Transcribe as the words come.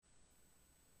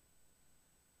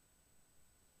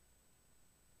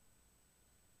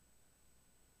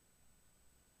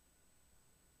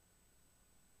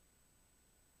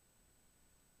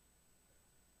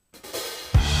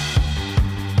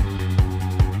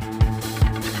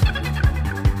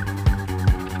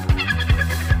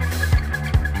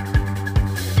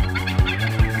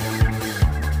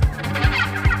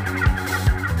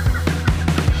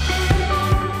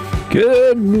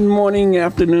Good morning,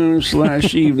 afternoon,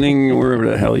 / evening, wherever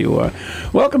the hell you are.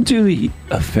 Welcome to the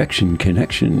Affection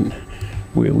Connection,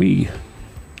 where we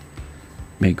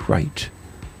make right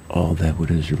all that what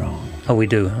is wrong. Oh, we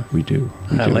do, huh? We do.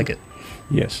 I like it.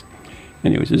 Yes.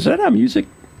 Anyways, is that our music?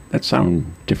 That sound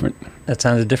different? That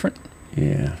sounded different?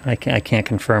 Yeah. I can't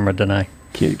confirm or deny.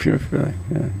 Can't purify.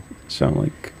 Yeah. Sound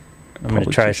like... I'm going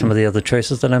to try some of the other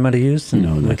choices that I might have used. And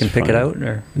no, that's we can pick fine. it out.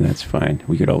 Or that's fine.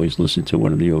 We could always listen to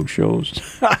one of the old shows.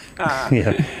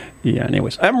 Yeah. Yeah.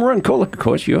 Anyways, I'm Ron Kolek, of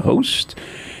course, your host,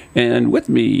 and with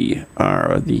me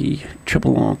are the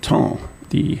triple entendre,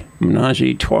 the menage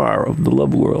a trois of the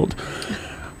love world.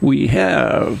 We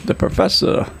have the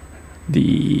professor,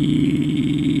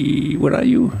 what are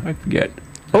you? I forget.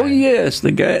 Oh yes,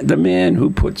 the man who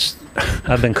puts.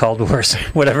 I've been called worse.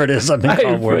 Whatever it is, I've been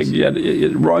called worse. Yeah,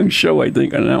 wrong show, I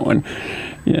think, on that one.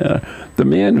 Yeah, the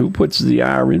man who puts the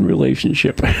R in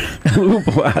relationship. Lou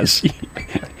Blasi.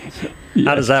 Yeah.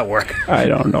 How does that work? I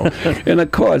don't know. And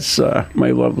of course,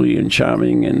 my lovely and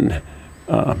charming and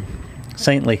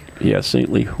saintly. Yeah,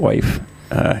 saintly wife,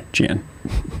 Jan.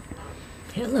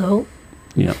 Hello.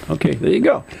 Yeah. Okay. There you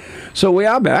go. So we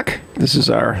are back. This is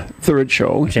our third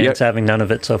show. Jan's having none of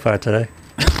it so far today.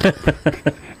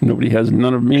 Nobody has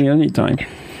none of me anytime.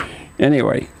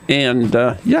 Anyway, and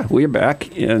yeah, we're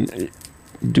back. And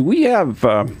do we have?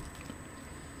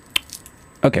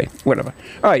 Okay, whatever.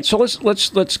 All right, so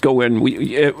let's go in.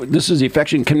 This is the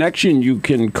Affection Connection. You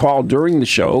can call during the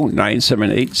show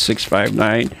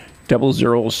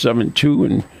 978-659-0072.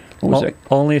 And what was that?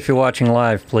 Only if you're watching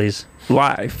live, please.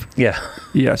 Live. Yeah.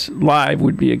 Yes, live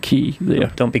would be a key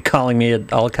there. Don't be calling me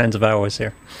at all kinds of hours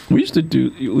here. We used to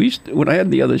when I had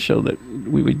the other show that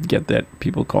we would get that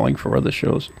people calling for other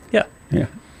shows. Yeah. Yeah.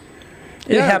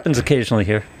 It happens occasionally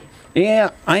here.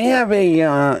 Yeah, I have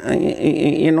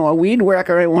a weed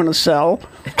whacker I want to sell.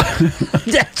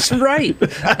 That's right.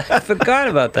 I forgot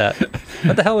about that.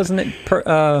 What the hell wasn't it?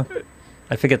 I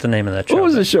forget the name of that show. What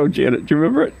was the show, Janet? Do you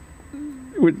remember it?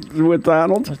 With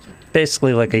Donald?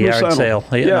 Basically like a yard sale,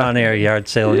 an on-air yard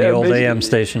sale in the old AM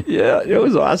station. Yeah, it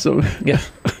was awesome. Yeah.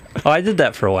 Oh, I did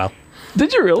that for a while.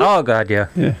 Did you really? Oh, God, yeah.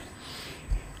 Yeah.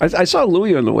 I saw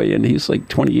Louis on the way in. He's like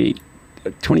 28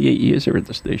 years here at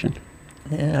the station.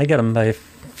 Yeah, I got him by a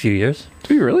few years.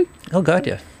 Do you really? Oh, God,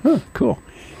 yeah. Huh, cool.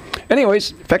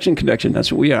 Anyways, Affection Connection,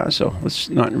 that's what we are. So let's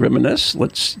not reminisce.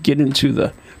 Let's get into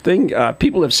the thing.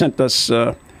 People have sent us,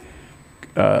 what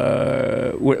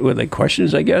were they,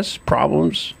 questions, I guess?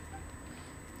 Problems?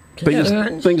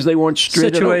 Things they want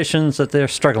straight situations that they're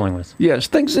struggling with. Yes,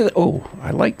 things that, I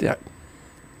like that.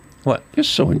 What? You're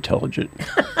so intelligent.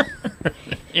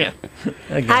 Yeah.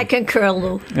 I concur,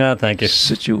 Lou. Oh, thank you.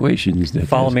 Situations that...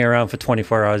 Follow me around for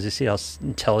 24 hours, you see how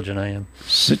intelligent I am.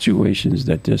 Situations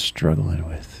that they're struggling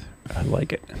with. I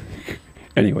like it.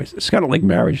 Anyways, it's kind of like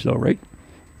marriage, though, right?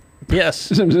 Yes.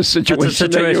 It's a situation, that's a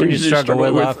situation you struggle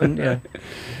with often, yeah.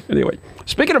 Anyway,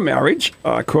 speaking of marriage,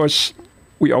 of course...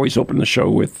 We always open the show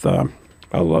with a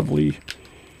lovely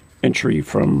entry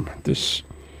from this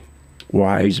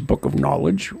wise book of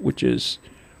knowledge, which is...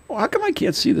 Oh, how come I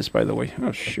can't see this, by the way?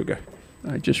 Oh, sugar.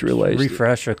 I just realized...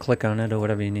 Refresh or click on it or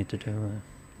whatever you need to do.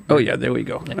 Oh, yeah, there we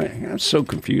go. I'm so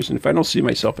confused. And if I don't see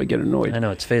myself, I get annoyed. I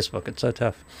know, it's Facebook. It's so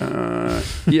tough.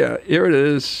 Yeah, here it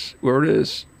is. Where it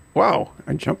is. Wow,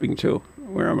 I'm jumping, too.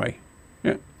 Where am I?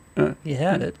 Yeah. You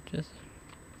had it.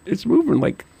 It's moving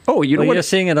like... Oh, you know what? You're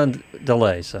seeing it on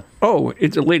delay, so. Oh,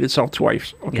 it delayed itself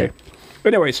twice. Okay. Yeah.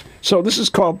 Anyways, so this is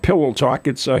called Pillow Talk.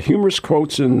 It's humorous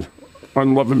quotes on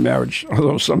love and marriage,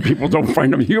 although some people don't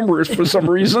find them humorous for some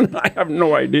reason. I have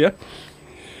no idea.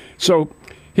 So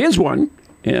here's one,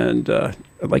 and I'd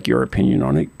like your opinion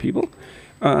on it, people.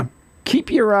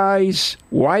 Keep your eyes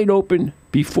wide open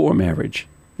before marriage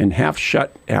and half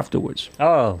shut afterwards.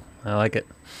 Oh, I like it.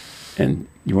 And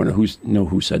you want to know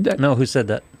who said that? No, who said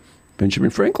that? Benjamin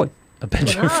Franklin.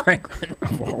 Benjamin Franklin.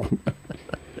 Of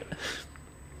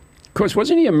course,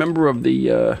 wasn't he a member of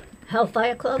the...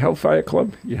 Hellfire Club? Hellfire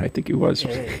Club? Yeah, I think he was.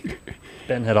 Yeah.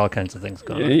 Ben had all kinds of things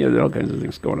going on. Yeah, all kinds of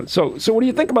things going on. So what do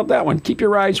you think about that one? Keep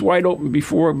your eyes wide open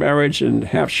before marriage and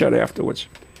half shut afterwards.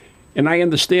 And I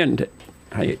understand it.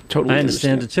 I totally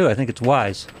understand it, too. I think it's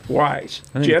wise. Wise.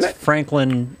 I think Janet? it's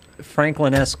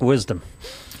Franklin-esque wisdom.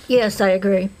 Yes, I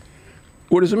agree.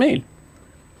 What does it mean?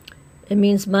 It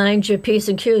means mind your P's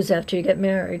and Q's after you get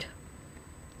married.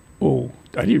 Oh,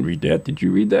 I didn't read that. Did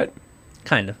you read that?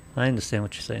 Kind of. I understand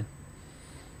what you're saying.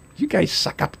 You guys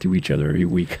suck up to each other every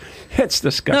week. It's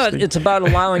disgusting. No, it's about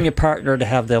allowing your partner to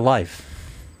have their life.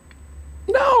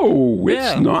 No,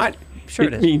 it's not. Sure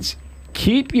it is. It means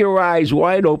keep your eyes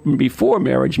wide open before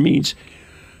marriage means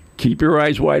keep your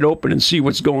eyes wide open and see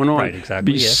what's going on. Right,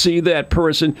 exactly, yeah. See that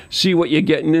person, see what you're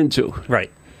getting into.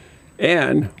 Right.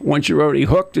 And once you're already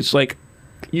hooked, it's like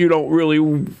you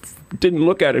didn't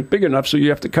look at it big enough, so you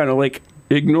have to kind of like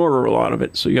ignore a lot of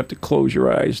it. So you have to close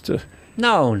your eyes to.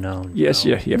 No. Yes,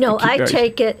 no. yeah. You have No, to keep I your eyes-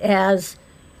 take it as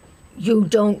you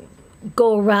don't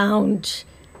go around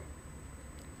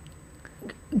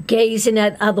gazing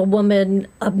at other women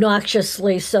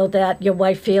obnoxiously so that your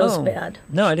wife feels Oh, bad.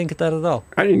 No, I didn't get that at all.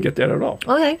 I didn't get that at all.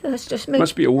 Okay, that's just me.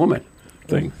 Must be a woman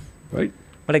thing, right?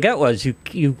 What I got was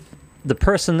the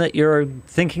person that you're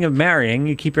thinking of marrying,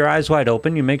 you keep your eyes wide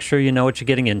open, you make sure you know what you're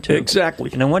getting into.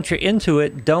 Exactly. And then once you're into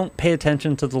it, don't pay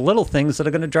attention to the little things that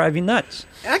are going to drive you nuts.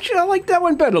 Actually, I like that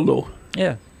one better, Lou.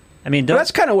 Yeah. I mean, don't.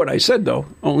 That's kind of what I said, though.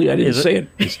 Only I didn't Is say it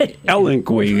as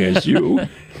eloquently as you.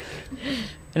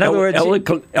 In other words,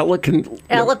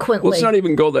 Eloquently. Let's not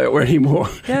even go that way anymore.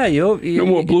 yeah, No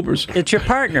more bloopers. It's your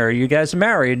partner. You guys are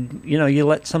married. You know, you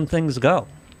let some things go.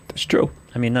 That's true.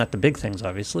 I mean, not the big things,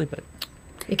 obviously, but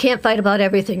You can't fight about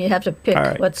everything. You have to pick All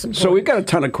right. what's important. So we've got a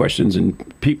ton of questions, and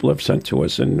people have sent to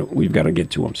us, and we've got to get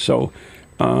to them. So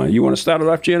you want to start it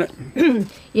off, Janet?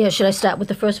 Yeah, should I start with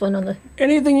the first one on the...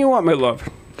 Anything you want, my love.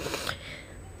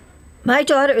 My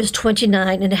daughter is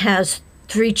 29 and has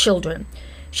 3 children.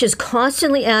 She's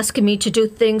constantly asking me to do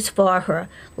things for her,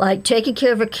 like taking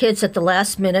care of her kids at the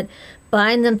last minute,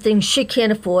 buying them things she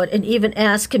can't afford, and even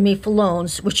asking me for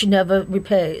loans, which she never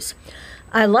repays.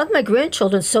 I love my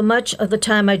grandchildren so much of the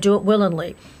time I do it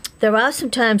willingly. There are some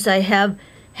times I have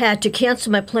had to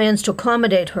cancel my plans to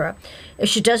accommodate her. If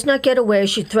she does not get away,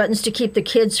 she threatens to keep the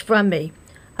kids from me.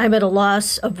 I'm at a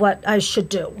loss of what I should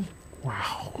do.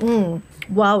 Wow.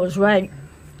 Wow is right.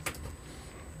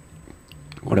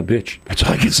 What a bitch. That's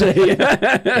all I can say.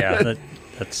 yeah,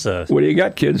 that's What do you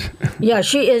got, kids? Yeah,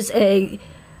 she is a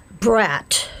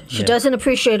brat. She Yeah. doesn't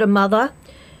appreciate her mother,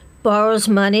 borrows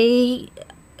money,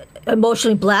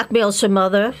 emotionally blackmails her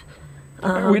mother.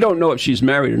 We don't know if she's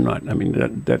married or not. I mean,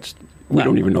 we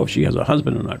don't even know if she has a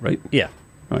husband or not, right? yeah.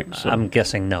 Right. So. I'm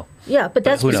guessing no. Yeah, but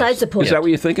that's who knows? besides the point. Is that what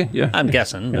you're thinking? Yeah. I'm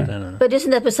guessing, but I don't know. But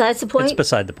isn't that besides the point? It's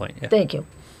beside the point. Yeah. Thank you.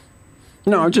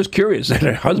 No, I'm just curious that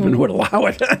her husband would allow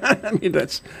it. I mean,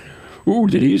 that's. Ooh,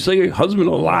 did he say husband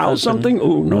allow something?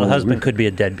 Oh no. Well, the husband could be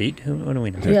a deadbeat. What do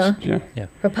we know? Yeah. Yeah. Yeah.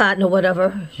 Her partner,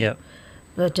 whatever. Yeah.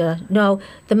 But no,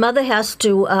 the mother has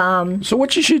to. So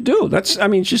what she should do? I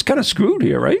mean, she's kind of screwed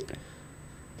here, right?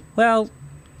 Well,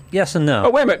 yes and no. Oh,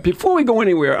 wait a minute. Before we go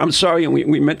anywhere, I'm sorry, and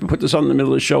we meant to put this on in the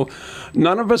middle of the show.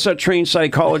 None of us are trained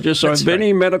psychologists or That's have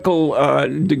any medical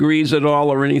degrees at all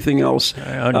or anything else.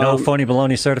 No phony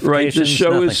baloney certifications. Right. This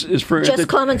show nothing. is for just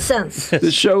common sense.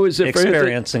 this show is for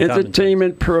Experience and common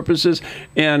entertainment purposes,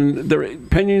 and the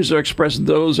opinions are expressed.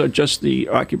 Those are just the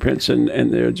occupants, and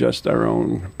they're just our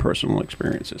own personal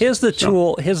experiences. Here's the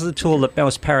tool. Here's the tool that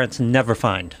most parents never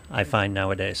find. I find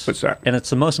nowadays. What's that? And it's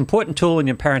the most important tool in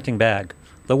your parenting bag.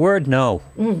 The word no.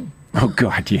 Oh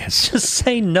God, yes. Just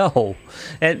say no.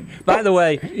 And by the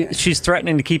way, she's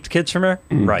threatening to keep the kids from her.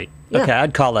 Right. Yeah. Okay,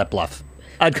 I'd call that bluff.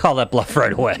 I'd call that bluff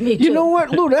right away. Me too. You know what,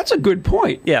 Lou? That's a good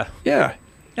point. Yeah. Yeah.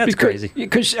 That's crazy.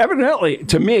 Because evidently,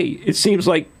 to me, it seems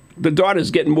like the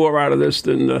daughter's getting more out of this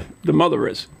than the mother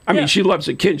is. I mean, Yeah. she loves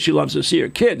the kids. She loves to see her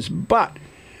kids. But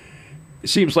it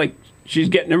seems like she's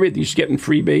getting everything. She's getting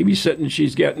free babysitting.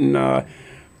 She's getting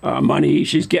money.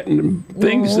 She's getting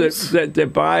things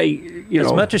that buy, you know.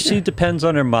 As much as she depends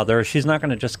on her mother, she's not going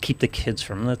to just keep the kids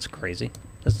from them. That's crazy.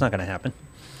 That's not going to happen.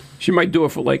 She might do it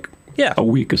for like Yeah. a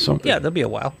week or something. Yeah, there'll be a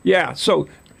while. Yeah. So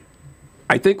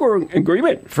I think we're in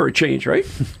agreement for a change, right?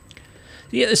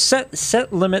 Yeah,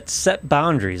 set limits, set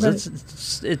boundaries. Right.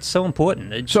 It's so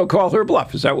important. So call her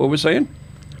bluff. Is that what we're saying?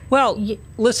 Well,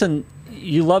 listen,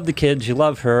 you love the kids, you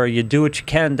love her, you do what you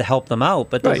can to help them out,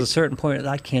 but there's Right. a certain point,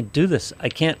 I can't do this.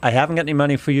 I haven't got any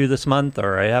money for you this month,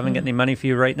 or I haven't got any money for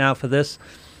you right now for this.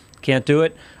 Can't do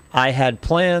it. I had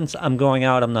plans. I'm going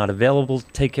out. I'm not available to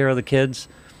take care of the kids.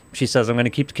 She says, I'm going to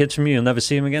keep the kids from you. You'll never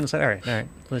see them again. I said, all right.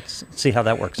 Let's see how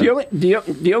that works out.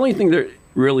 The only thing that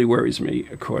really worries me,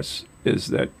 of course, is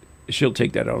that she'll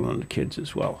take that out on the kids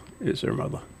as well, is her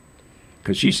mother.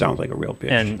 Because she sounds like a real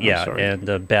bitch. And I'm yeah, sorry. and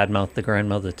badmouth the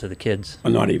grandmother to the kids.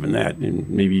 Not even that, and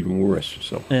maybe even worse.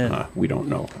 So Yeah. we don't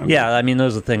know. I mean, Yeah, I mean,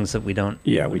 those are things that we don't.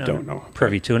 Yeah, we don't know.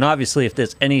 Privy to, and obviously, if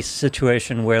there's any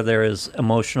situation where there is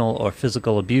emotional or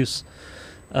physical abuse,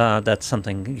 that's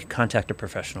something you contact a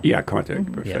professional. Yeah, contact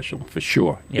a professional for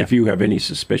sure. Yeah. If you have any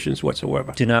suspicions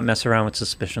whatsoever. Do not mess around with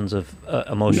suspicions of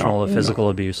emotional or physical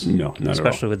abuse. No, not at all.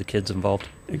 especially with the kids involved.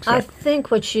 I Exactly.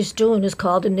 think what she's doing is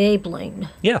called enabling.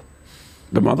 Yeah.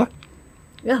 The mother?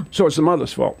 Yeah. So it's the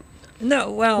mother's fault.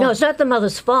 No, well, No, it's not the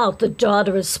mother's fault. The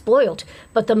daughter is spoiled,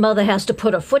 but the mother has to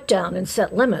put her foot down and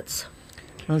set limits.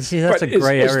 well, see, that's But a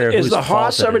gray area. Is whose the fault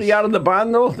horse it already is. out of the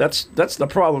barn, though? That's the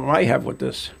problem I have with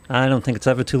this. I don't think it's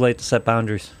ever too late to set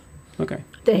boundaries. Okay.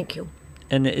 Thank you.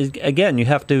 And again, you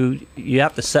have to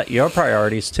set your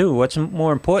priorities too. What's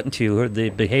more important to you, the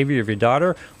behavior of your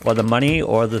daughter, or the money,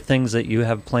 or the things that you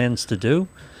have plans to do?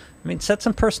 I mean, set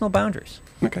some personal boundaries.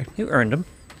 Okay. You earned them.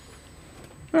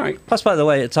 All right. Plus, by the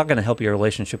way, it's not going to help your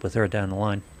relationship with her down the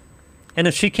line. And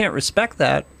if she can't respect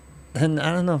that, then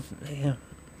I don't know.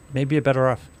 Maybe you're better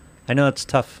off. I know it's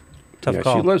tough Yeah,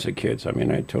 call. she loves her kids. I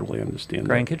mean, I totally understand that.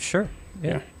 Grandkids, sure.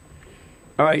 Yeah.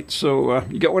 All right, so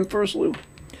you got one first, Lou?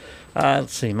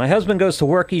 Let's see. My husband goes to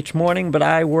work each morning, but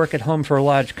I work at home for a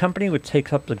large company, which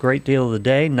takes up a great deal of the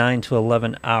day, 9 to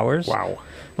 11 hours. Wow.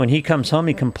 When he comes home,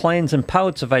 he complains and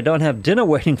pouts if I don't have dinner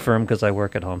waiting for him because I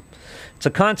work at home. It's a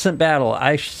constant battle.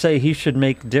 I say he should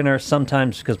make dinner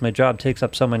sometimes because my job takes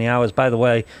up so many hours. By the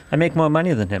way, I make more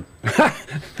money than him.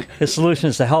 His solution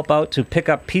is to help out to pick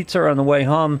up pizza on the way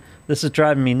home. This is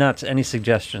driving me nuts. Any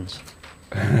suggestions?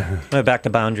 Back to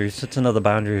boundaries. It's another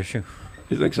boundary issue.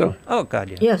 You think so? Oh, God,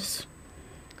 yeah. Yes.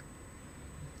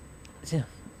 Yeah.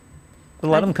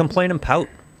 Let him complain and pout.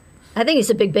 I think he's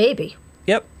a big baby.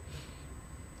 Yep.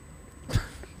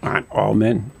 Aren't all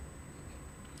men?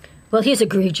 Well, he's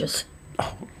egregious.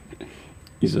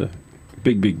 He's a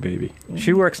big baby.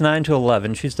 She works 9 to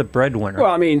 11. She's the breadwinner.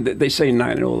 Well, I mean, they say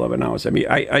 9 to 11 hours. I mean,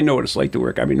 I know what it's like to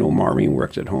work. I mean, Maureen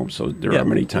works at home, so there Yeah. are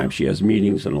many times she has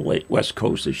meetings on the late West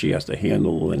Coast that she has to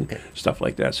handle and stuff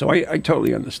like that. So I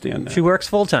totally understand that. She works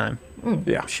full time.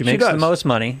 Yeah, She makes the does. most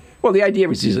money. Well, the idea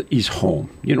is he's home.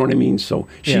 You know what I mean? So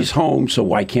she's home, so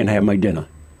why can't I have my dinner?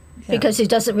 Because he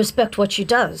doesn't respect what she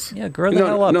does. Yeah, grow the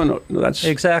hell up. No, that's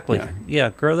Exactly. yeah. Yeah,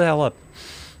 grow the hell up.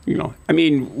 You know, I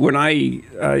mean, when I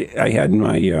had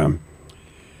my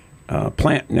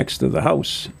plant next to the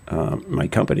house, my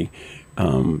company,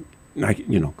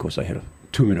 of course, I had a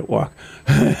 2-minute walk.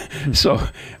 So,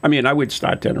 I mean, I would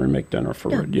start dinner and make dinner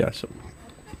for her. Yeah, so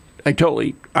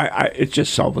it's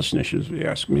just selfishness, if you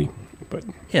ask me. But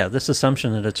Yeah, this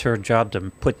assumption that it's her job to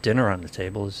put dinner on the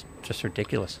table is just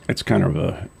ridiculous. it's kind of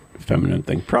a feminine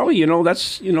thing. Probably,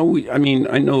 that's, I mean,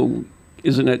 I know,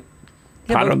 isn't it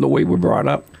part but- of the way we're brought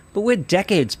up? But we're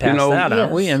decades past that,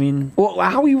 aren't we? Yes. I mean, Well,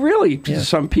 how are we really to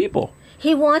some people?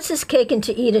 He wants his cake and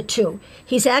to eat it too.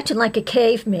 He's acting like a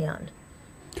caveman.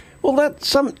 Well,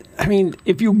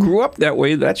 if you grew up that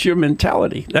way, that's your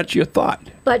mentality. That's your thought.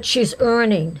 But she's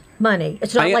earning money.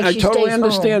 It's not like I she totally stays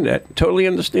understand home. that. Totally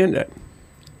understand that.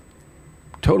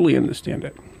 Totally understand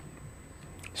that.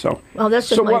 So, Well, that's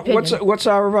just my opinion. what's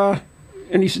our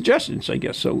any suggestions? I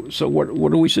guess. So what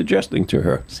are we suggesting to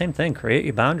her? same thing. Create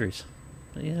your boundaries.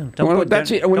 Yeah, don't Well, put that's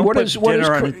din- it. I mean, don't what put is dinner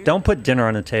cre- on don't put dinner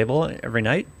on the table every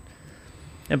night.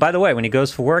 And by the way, when he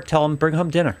goes for work, tell him bring home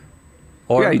dinner.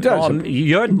 Or Yeah, he does.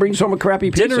 Your He brings home a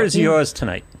crappy pizza. dinner is yours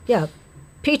tonight. Yeah.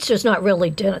 Pizza's not really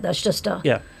dinner. That's just a...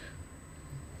 Yeah.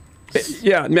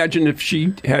 Yeah, imagine if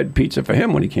she had pizza for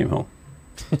him when he came home.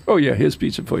 Oh yeah, here's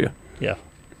pizza for you. Yeah.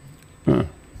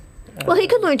 Well, he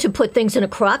could learn to put things in a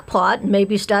crock pot and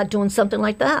maybe start doing something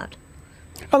like that.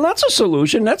 Well, that's a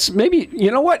solution. That's maybe,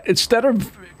 you know what? Instead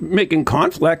of making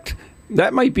conflict,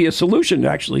 that might be a solution,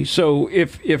 actually. So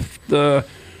if the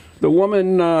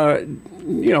woman,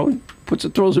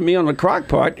 throws a meal in the crock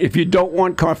pot, if you don't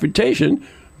want confrontation,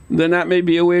 then that may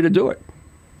be a way to do it.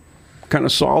 Kind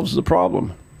of solves the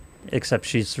problem. Except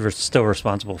she's still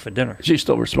responsible for dinner. She's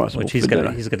still responsible Which for he's dinner.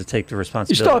 got to take the You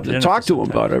responsibility. still have of to dinner talk for to him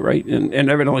some about time. it, right? And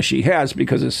evidently she has,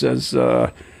 because it says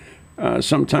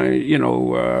sometimes,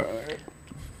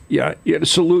 the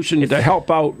solution to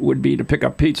help out would be to pick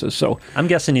up pizza. So I'm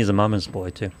guessing he's a mama's boy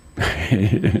too.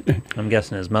 I'm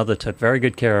guessing his mother took very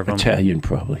good care of him. Italian,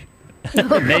 probably.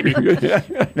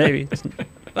 Maybe.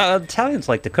 Italians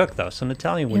like to cook though, so an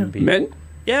Italian wouldn't be. Men?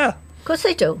 Yeah, Of course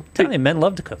they do. Italian men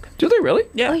love to cook. Do they really?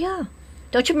 Yeah. Oh, yeah.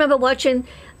 Don't you remember watching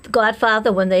The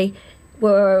Godfather when they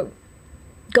were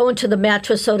going to the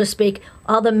mattress, so to speak?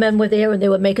 All the men were there and they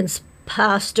were making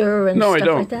pasta and No, I stuff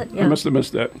don't. like that? I must have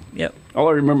missed that. Yep. All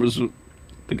I remember is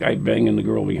the guy banging the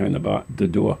girl behind the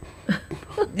door.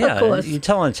 Yeah. course. You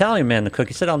tell an Italian man to cook,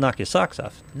 he said, "I'll knock your socks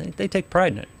off." They take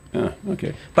pride in it.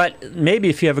 Okay. But maybe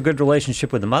if you have a good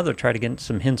relationship with the mother, try to get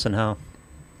some hints on how.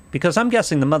 Because I'm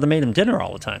guessing the mother made him dinner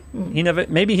all the time.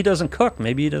 Maybe he doesn't cook.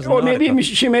 Maybe he doesn't. Or know how to maybe cook.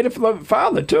 she made it for the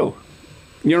father, too.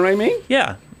 You know what I mean?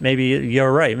 Yeah, maybe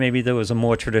you're right. Maybe there was a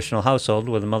more traditional household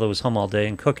where the mother was home all day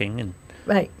and cooking, and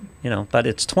Right. But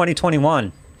it's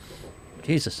 2021.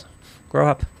 Jesus, grow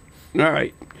up. All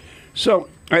right. So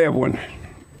I have one.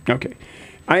 Okay.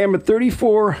 I am a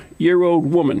 34-year-old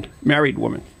woman, married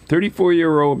woman.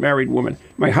 34-year-old married woman.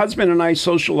 My husband and I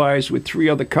socialize with 3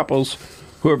 other couples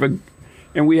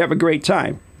and we have a great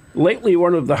time. Lately,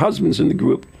 one of the husbands in the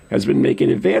group has been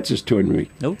making advances toward me.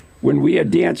 Nope. When we are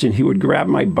dancing, he would grab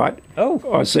my butt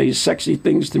or say sexy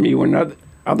things to me when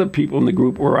other people in the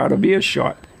group were out of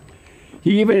earshot.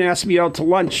 He even asked me out to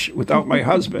lunch without my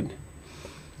husband.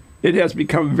 It has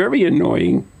become very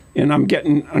annoying, and I'm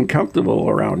getting uncomfortable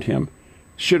around him.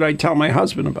 Should I tell my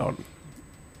husband about it?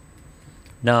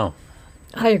 No.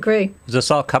 I agree. Is this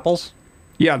all couples?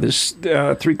 Yeah, there's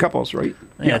 3 couples, right?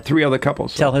 Yeah, 3 other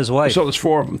couples. Tell his wife. So there's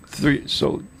 4 of them. 3.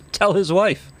 So tell his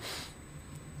wife.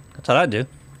 That's what I do.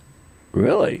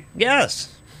 Really?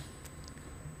 Yes.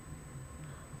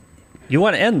 You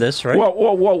want to end this, right? Well,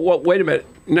 wait a minute.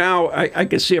 Now I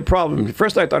can see a problem.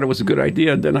 First I thought it was a good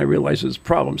idea, then I realized it's a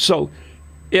problem. So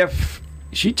if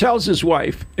she tells his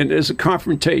wife and there's a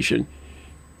confrontation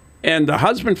and the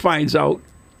husband finds out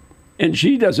and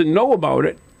she doesn't know about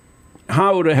it,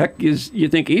 how the heck you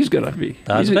think he's going to be?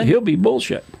 He'll be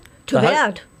bullshit. Too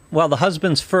bad. Well, the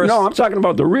husband's first... No, I'm talking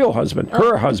about the real husband,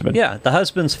 her husband. Yeah, the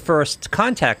husband's first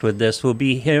contact with this will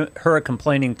be her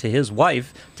complaining to his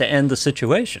wife to end the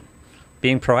situation,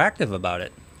 being proactive about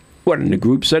it. What, in the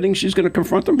group setting she's going to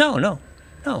confront him? No.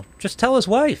 Just tell his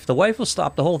wife. The wife will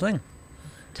stop the whole thing.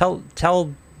 Tell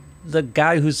the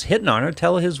guy who's hitting on her,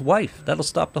 tell his wife. That'll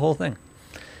stop the whole thing.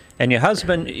 And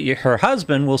her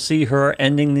husband will see her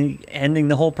ending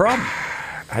the whole problem.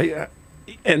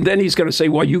 And then he's going to say,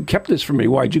 well, you kept this from me.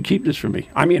 Why'd you keep this from me?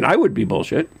 I mean, I would be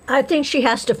bullshit. I think she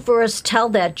has to first tell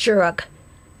that jerk,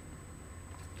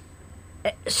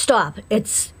 stop.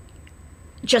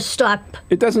 Just stop.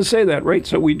 It doesn't say that, right?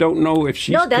 So we don't know if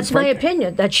she's... No, that's my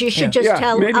opinion, that she should just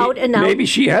tell out and out. Maybe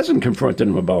she hasn't confronted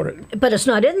him about it. But it's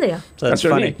not in there. So that's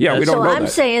funny. I mean. Yeah, we don't know that. So I'm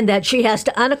saying that she has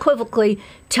to unequivocally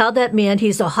tell that man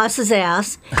he's a huss's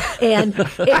ass, and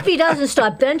if he doesn't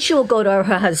stop, then she will go to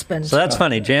her husband. So that's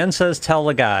funny. Jan says tell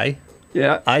the guy.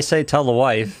 Yeah. I say tell the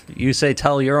wife. You say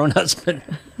tell your own husband.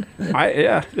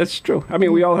 Yeah, that's true. I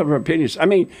mean, we all have our opinions. I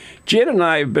mean, Jan and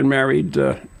I have been married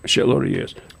a shitload of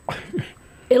years.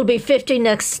 It'll be 50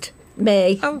 next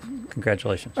May. Oh,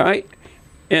 congratulations. All right.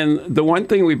 And the one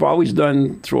thing we've always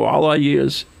done through all our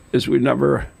years is we've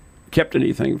never kept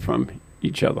anything from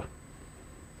each other.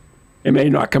 It may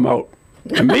not come out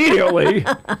immediately,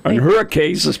 in her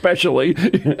case especially,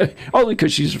 only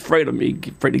because she's afraid of me,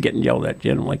 afraid of getting yelled at.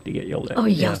 Jen don't like to get yelled at. Oh,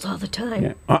 he yells all the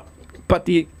time. Yeah. But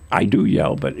I do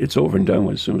yell, but it's over and done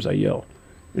with as soon as I yell.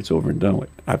 It's over and done with.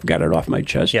 I've got it off my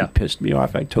chest. Yeah. It pissed me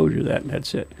off. I told you that, and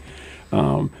that's it.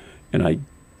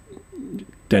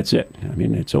 That's it. I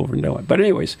mean, it's over and done with. But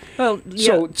anyways, well,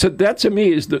 yeah. So that to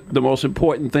me is the most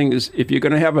important thing is if you're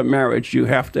going to have a marriage, you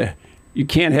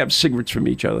can't have secrets from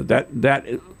each other. That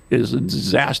is a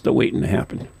disaster waiting to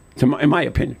happen, in my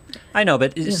opinion. I know,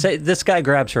 but say this guy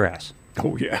grabs her ass.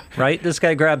 Oh, yeah. Right? This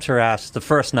guy grabs her ass the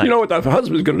first night. You know what the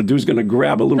husband's going to do is going to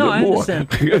grab a little bit more. I understand.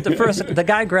 But the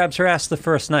guy grabs her ass the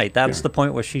first night. That's the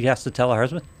point where she has to tell her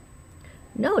husband?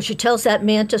 No, she tells that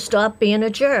man to stop being a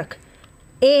jerk.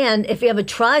 And if he ever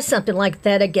tries something like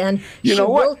that again, she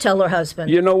will tell her husband.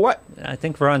 You know what? I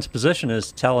think Ron's position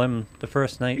is tell him the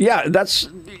first night. Yeah, that's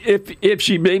if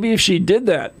she did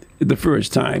that the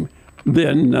first time,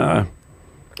 then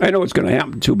I know what's going to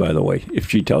happen too. By the way, if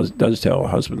she does tell her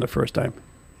husband the first time,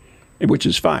 which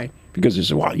is fine because it's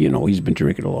he's been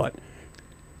drinking a lot.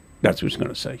 That's what he's going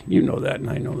to say. You know that, and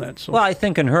I know that. So. Well, I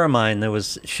think in her mind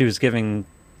she was giving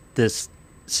this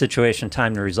situation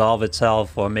time to resolve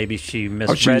itself, or maybe she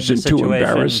misread the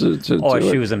situation, or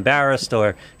she was embarrassed,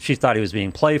 or she thought he was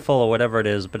being playful, or whatever it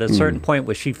is. But at a certain point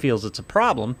where she feels it's a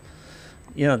problem,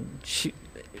 she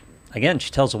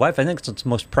tells the wife. I think it's the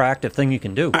most proactive thing you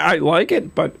can do. I like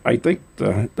it, but I think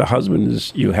the husband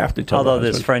is you have to tell. Although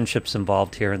there's friendships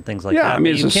involved here and things like that. Yeah, I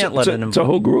mean it's a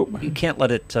whole group. You can't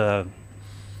let it.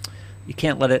 You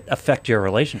can't let it affect your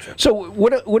relationship. So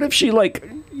what if she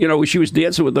she was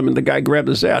dancing with him and the guy grabbed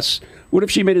his ass? What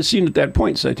if she made a scene at that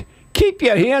point and said, "Keep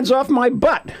your hands off my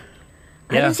butt"?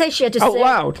 I didn't say she had to say out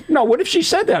loud. No, what if she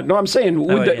said that? No, I'm saying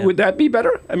would that be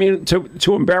better? I mean,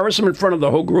 to embarrass him in front of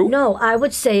the whole group? No, I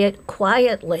would say it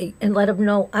quietly and let him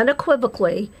know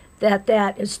unequivocally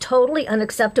that is totally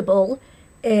unacceptable,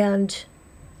 and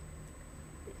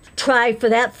try for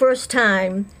that first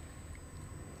time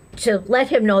to let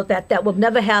him know that will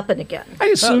never happen again. I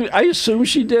assume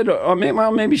she did, or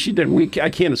maybe she didn't. I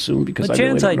can't assume because I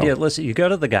Jan's really don't idea. know. Listen, you go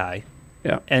to the guy,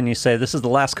 and you say, "This is the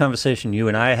last conversation you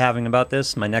and I are having about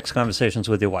this. My next conversation's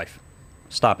with your wife.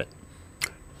 Stop it."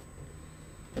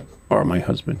 Or my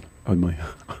husband. Or my.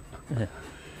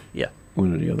 Yeah.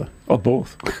 One or the other. Or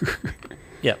both.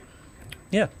 Yeah.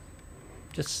 Yeah.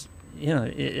 Just,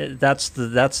 that's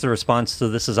the response to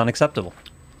this is unacceptable.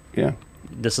 Yeah.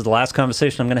 This is the last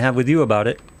conversation I'm going to have with you about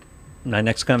it. My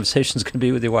next conversation is going to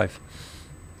be with your wife.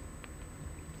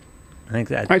 I think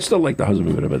that. I still like the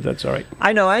husband bit of it. That's all right.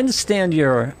 I know. I understand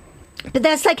your. But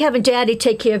that's like having Daddy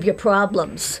take care of your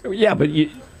problems. Yeah, but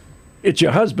it's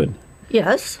your husband.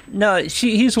 Yes. No,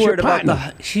 he's worried about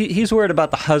partner. he's worried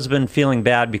about the husband feeling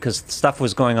bad because stuff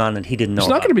was going on that he didn't know. It's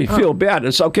not going to be feel bad.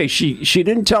 It's okay. She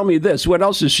didn't tell me this. What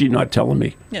else is she not telling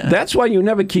me? Yeah. That's why you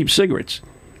never keep cigarettes.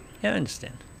 Yeah, I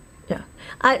understand. Yeah.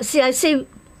 I see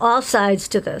all sides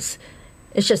to this.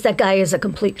 It's just that guy is a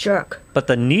complete jerk. But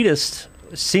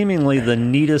seemingly the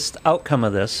neatest outcome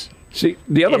of this See,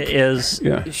 the other is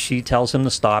she tells him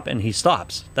to stop and he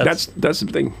stops. That's the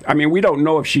thing. I mean, we don't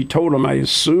know if she told him. I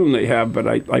assume they have, but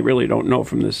I really don't know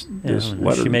from this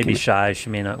letter. She may be shy. She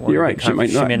may not want. You're right. She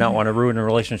may not want to ruin a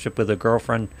relationship with a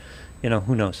girlfriend.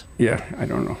 Who knows? Yeah, I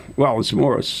don't know. Well, it's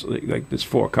more like there's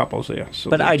 4 couples there. So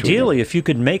but ideally, if you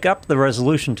could make up the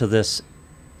resolution to this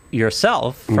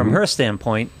yourself, from her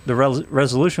standpoint, the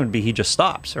resolution would be he just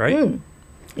stops, right? Yeah.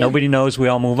 Nobody knows. We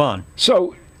all move on.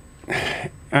 So,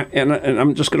 and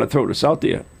I'm just going to throw this out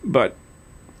there, but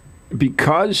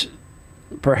because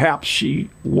perhaps she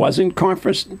wasn't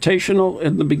confrontational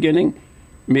in the beginning,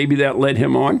 maybe that led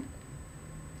him on.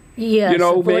 Yes,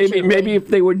 maybe if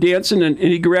they were dancing and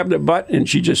he grabbed her butt and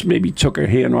she just maybe took her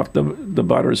hand off the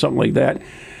butt or something like that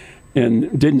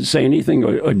and didn't say anything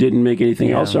or didn't make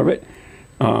anything else of it.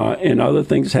 And other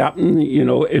things happened,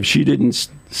 if she didn't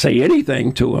say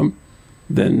anything to him,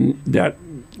 then that...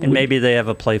 And maybe they have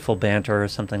a playful banter or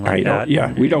something like that.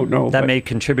 Yeah, we don't know. That may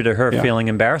contribute to her feeling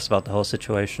embarrassed about the whole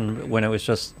situation when it was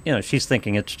just, she's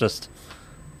thinking it's just,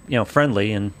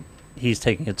 friendly and he's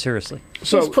taking it seriously.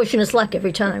 So he's pushing his luck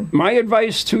every time. My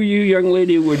advice to you, young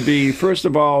lady, would be, first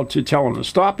of all, to tell him to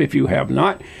stop if you have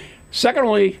not.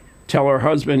 Secondly, tell her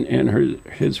husband and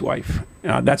his wife.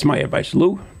 That's my advice.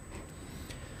 Lou?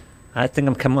 I think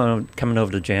I'm coming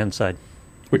over to Jan's side.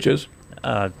 Which is?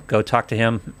 Go talk to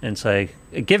him and say,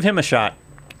 give him a shot.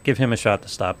 Give him a shot to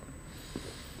stop.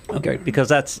 Okay. Because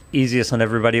that's easiest on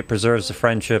everybody. It preserves the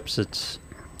friendships. It's,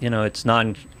 it's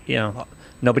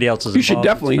nobody else is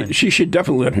involved. She should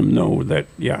definitely let him know that,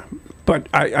 But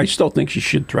I still think she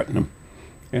should threaten him.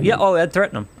 I'd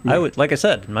threaten him. Yeah. I would, like I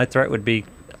said, my threat would be,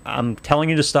 I'm telling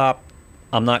you to stop.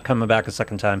 I'm not coming back a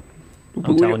second time.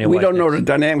 I'm telling you. We don't know the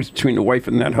dynamics between the wife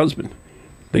and that husband.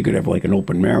 They could have like an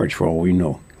open marriage for all we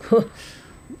know.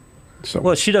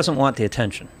 Well, she doesn't want the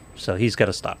attention, so he's got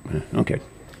to stop. Okay.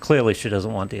 Clearly, she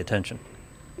doesn't want the attention.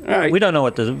 All right. We don't know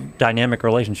what the dynamic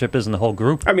relationship is in the whole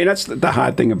group. I mean, that's the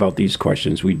hard thing about these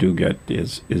questions we do get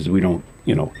is we don't,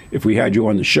 if we had you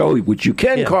on the show, which you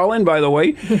can call in, by the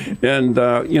way, and,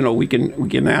 we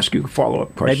can ask you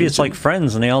follow-up questions. Maybe it's like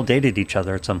friends and they all dated each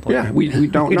other at some point. Yeah, we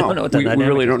don't know. We don't know what the we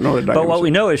really don't know the dynamics. But what we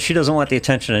know is she doesn't want the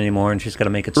attention anymore and she's got to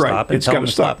make it stop. Right, and it's got to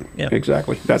stop. Yeah.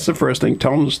 Exactly. That's the first thing.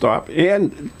 Tell them to stop.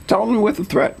 And tell them with a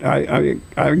threat. I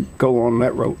go on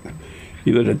that route.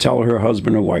 Either to tell her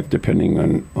husband or wife, depending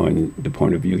on the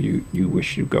point of view you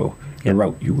wish to go, the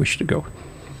route you wish to go.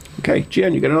 Okay,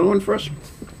 Jan, you got another one for us?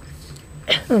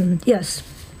 Yes.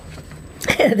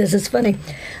 This is funny.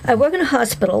 I work in a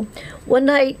hospital. One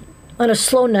night, on a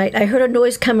slow night, I heard a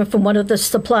noise coming from one of the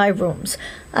supply rooms.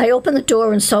 I opened the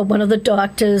door and saw one of the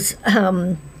doctors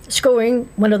screwing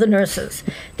one of the nurses.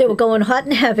 They were going hot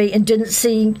and heavy and didn't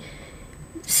seem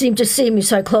to see me,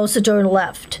 so I closed the door and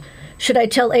left. Should I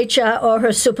tell HR or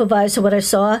her supervisor what I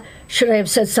saw? Should I have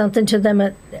said something to them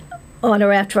on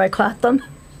or after I caught them?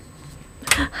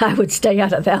 I would stay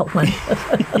out of that one.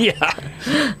 Yeah.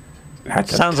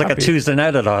 Sounds like a Tuesday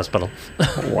night at the hospital.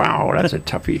 Wow, that's a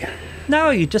toughie. No,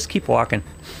 you just keep walking.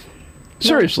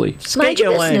 Seriously. Skate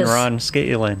your lane, Ron. Skate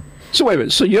your lane. So wait a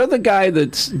minute. So you're the guy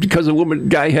that's, because a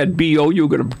guy had BO, you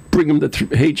were going to bring him to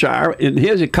HR, and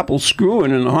here's a couple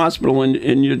screwing in the hospital,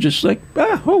 and you're just like,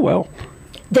 oh well.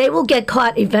 They will get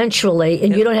caught eventually,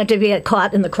 and you don't have to get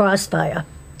caught in the crossfire.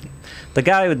 The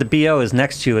guy with the BO is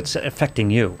next to you. It's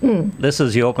affecting you. This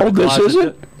is you open a closet. This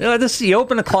isn't? This you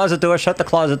open a closet door, shut the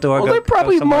closet door. Well, they're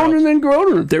probably moaning and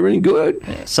groaning if they're any good.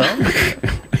 Yeah,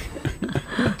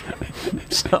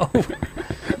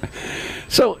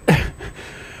 So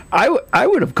I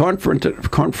would have confronted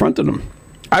them.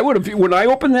 I would have, when I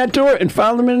opened that door and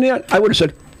found them in there, I would have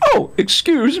said, "Oh,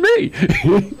 excuse me."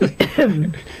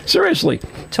 Seriously.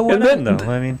 To what end, though?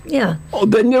 I mean, yeah. Oh,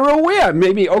 then they're aware.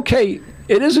 Maybe, okay,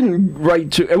 it isn't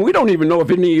right to, and we don't even know if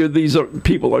any of these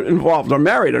people are involved or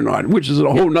married or not, which is a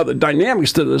whole nother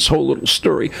dynamics to this whole little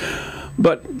story.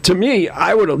 But to me,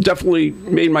 I would have definitely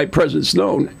made my presence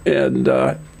known, and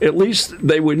at least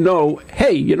they would know,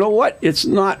 hey, you know what? It's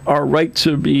not our right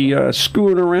to be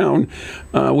screwing around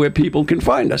where people can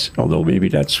find us. Although maybe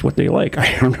that's what they like.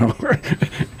 I don't know.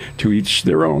 To each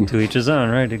their own. To each his own,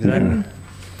 right? Exactly. Yeah.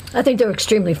 I think they're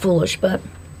extremely foolish, but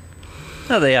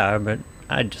No, they are, but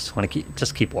I just want to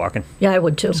keep walking. yeah, I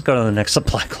would too. Just go to the next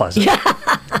supply closet.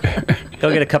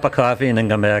 Go get a cup of coffee and then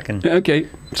come back and Okay,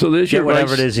 so there's get your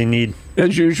whatever advice. it is you need.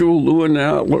 As usual, Lou and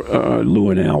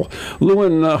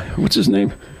what's his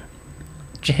name?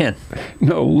 Jan.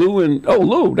 No,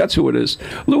 Lou, that's who it is.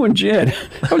 Lou and Jan.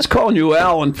 I was calling you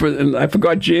Al, and I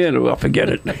forgot Jan. Oh, I'll forget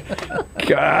it.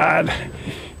 God,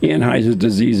 Anheuser's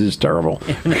disease is terrible.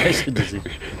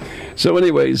 So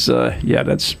anyways, yeah,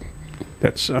 that's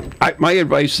my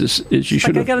advice is you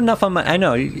should I have. got enough on my. I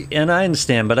know, and I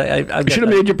understand, but I Should have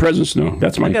made your presence known.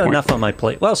 That's my I got point. enough on my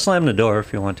plate. Well, slam the door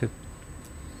if you want to.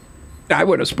 I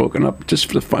would have spoken up just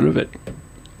for the fun of it.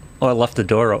 Or I left the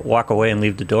door, walk away and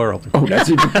leave the door open. Oh, that's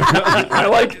even. I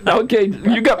like. Okay,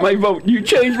 you got my vote. You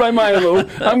changed my mind, Lou.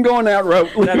 I'm going that route.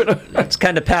 That's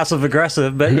kind of passive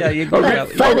aggressive, but yeah, you Or, yeah,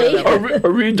 Funny.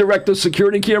 or redirect the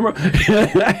security camera.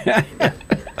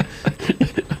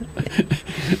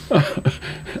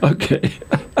 Okay.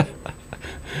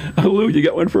 Lou, you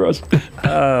got one for us?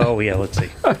 Oh, yeah, let's see.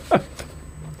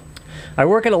 I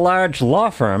work at a large law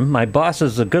firm. My boss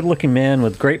is a good-looking man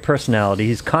with great personality.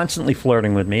 He's constantly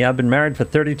flirting with me. I've been married for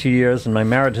 32 years, and my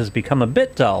marriage has become a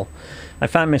bit dull. I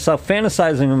find myself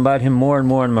fantasizing about him more and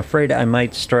more, and I'm afraid I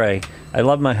might stray. I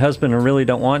love my husband and really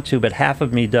don't want to, but half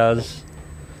of me does.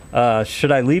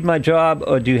 Should I leave my job,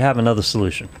 or do you have another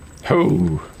solution?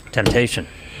 Oh, Temptation.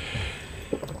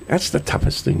 that's the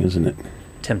toughest thing, isn't it?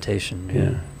 Temptation.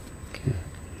 Yeah.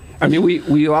 I mean,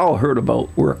 we all heard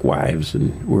about work wives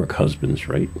and work husbands,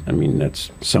 right? I mean, that's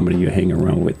somebody you hang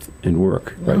around with in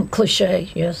work, right? Well,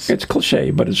 cliche, yes. It's cliche,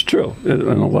 but it's true in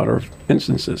a lot of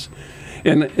instances.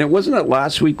 And it wasn't it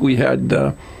last week we had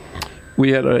a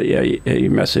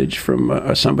message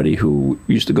from somebody who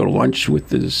used to go to lunch with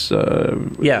his all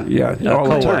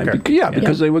the time.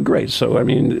 Because they were great. So I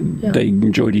mean, they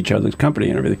enjoyed each other's company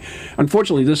and everything.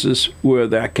 Unfortunately, this is where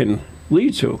that can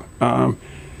lead to.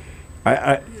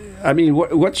 I mean,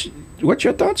 what's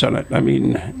your thoughts on it? I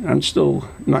mean, I'm still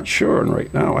not sure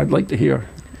right now. I'd like to hear.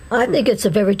 I think it's a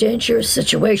very dangerous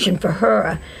situation for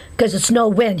her because it's no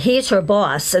win. He's her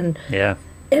boss, and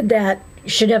that you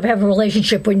should never have a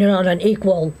relationship when you're not on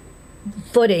equal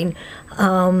footing.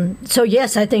 So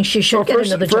yes, I think she should get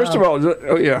another job. First of all,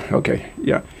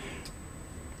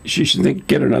 she should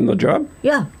get another job.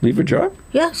 Yeah. Leave her job.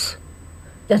 Yes,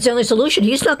 that's the only solution.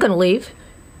 He's not going to leave.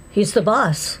 He's the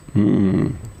boss.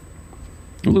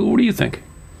 Lou, what do you think?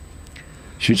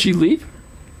 Should she leave?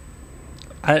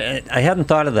 I hadn't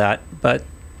thought of that, but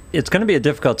it's going to be a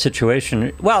difficult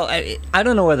situation. Well, I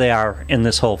don't know where they are in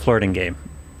this whole flirting game.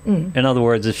 In other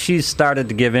words, if she's started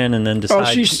to give in and then decide...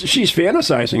 Oh, she's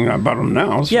fantasizing about him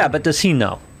now. So. Yeah, but does he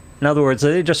know? In other words,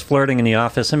 are they just flirting in the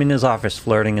office? I mean, there's office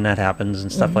flirting and that happens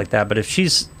and stuff like that. But if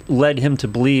she's led him to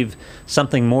believe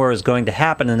something more is going to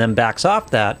happen and then backs off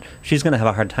that, she's going to have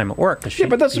a hard time at work. Yeah,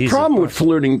 but that's the problem with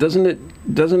flirting. Doesn't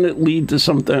it lead to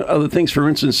some other things? For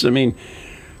instance, I mean...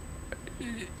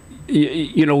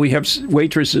 You know, we have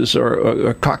waitresses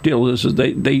or cocktailers.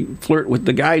 They flirt with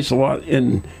the guys a lot,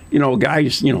 and you know,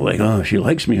 guys, you know, like, oh, she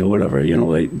likes me or whatever. You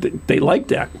know, they like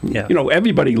that. Yeah. You know,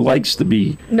 everybody likes to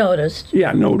be noticed.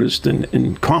 Yeah, noticed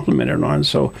and complimented on.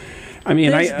 So, I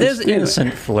mean, there's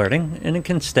innocent flirting, and it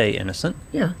can stay innocent.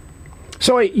 Yeah.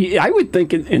 So I would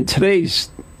think in today's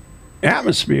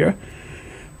atmosphere.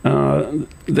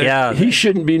 He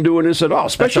shouldn't be doing this at all,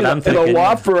 especially in a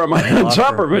law firm on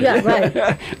top of it. Yeah,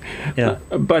 right. Yeah.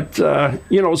 But,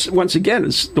 you know, once again,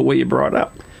 it's the way you brought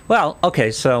up. Well,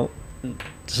 okay, so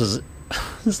this is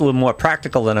a little more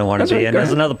practical than I want to be, and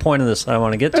there's another point of this that I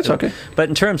want to get to. That's okay. But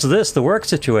in terms of this, the work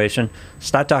situation,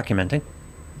 start documenting,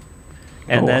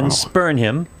 and then spurn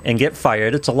him and get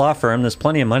fired. It's a law firm. There's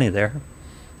plenty of money there.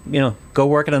 You know, go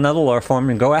work at another law firm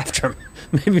and go after him.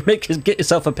 Maybe get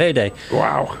yourself a payday.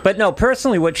 Wow. But no,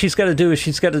 personally, what she's got to do is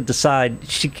she's got to decide.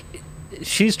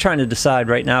 She's trying to decide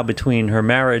right now between her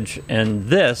marriage and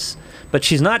this, but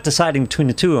she's not deciding between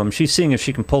the two of them. She's seeing if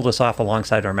she can pull this off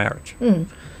alongside her marriage.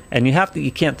 And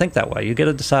you can't think that way. You got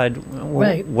to decide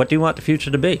what do you want the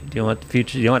future to be? Do you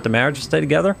want the marriage to stay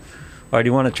together, or do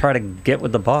you want to try to get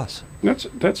with the boss? That's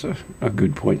a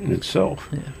good point in itself.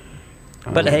 Yeah.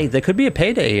 But hey, there could be a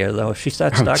payday here, though, if she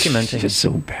starts documenting. It's just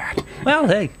so bad. Well,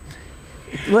 hey,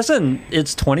 listen,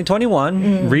 it's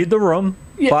 2021. Read the room.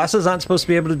 Bosses aren't supposed to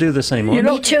be able to do this anymore.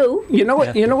 Me too. You know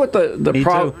what? Yeah. You know what the Me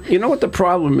problem? too. You know what the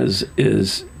problem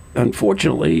is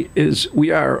unfortunately is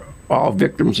we are all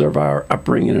victims of our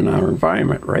upbringing and our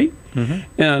environment, right?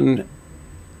 And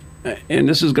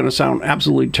this is going to sound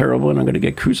absolutely terrible, and I'm going to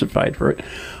get crucified for it.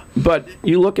 But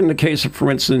you look in the case of,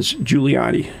 for instance,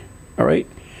 Giuliani. All right,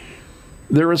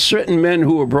 there are certain men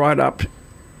who are brought up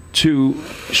to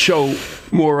show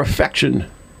more affection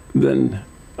than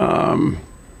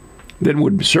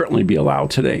would certainly be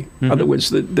allowed today. In other words,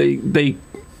 they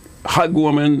hug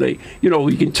women.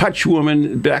 You can touch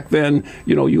women. Back then,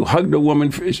 you hugged a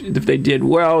woman if they did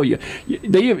well. You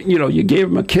gave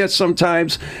them a kiss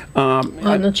sometimes.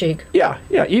 On the cheek. Yeah.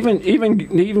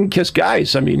 Even kiss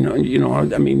guys. I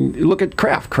mean, look at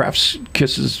Kraft. Kraft's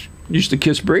kisses used to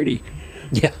kiss Brady.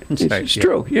 Yeah, It's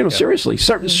true. Seriously,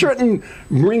 certain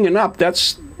bringing up.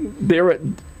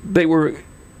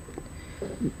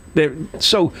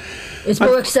 So it's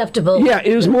more acceptable. Yeah, it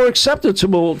is more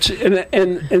acceptable,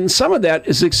 and some of that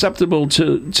is acceptable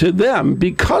to them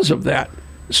because of that.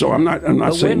 So I'm not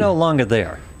But saying we're no longer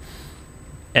there.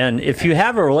 And if you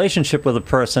have a relationship with a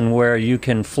person where you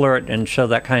can flirt and show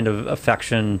that kind of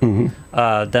affection,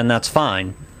 then that's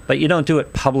fine. But you don't do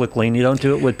it publicly, and you don't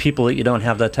do it with people that you don't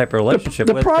have that type of relationship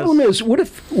with. The problem is, what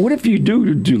if you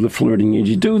do the flirting and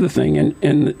you do the thing and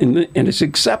it's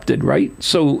accepted, right?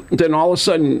 So then all of a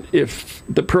sudden, if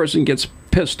the person gets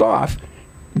pissed off,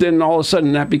 then all of a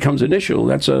sudden that becomes an issue.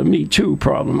 That's a Me Too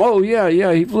problem. Oh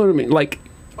yeah, he flirted me. Like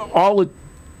all the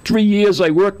 3 years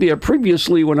I worked there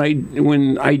previously,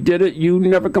 when I did it, you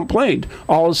never complained.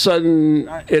 All of a sudden,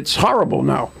 it's horrible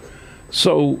now.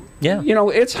 So,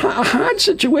 it's a hard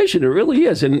situation. It really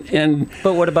is.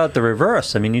 But what about the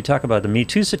reverse? I mean, you talk about the Me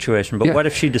Too situation, but what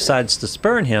if she decides to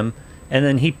spurn him, and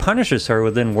then he punishes her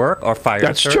within work or fires her?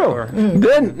 That's true.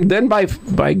 Then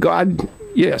by God,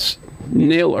 yes,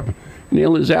 nail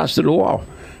his ass to the wall,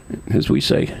 as we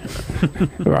say,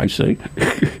 or I say.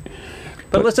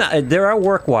 But listen, there are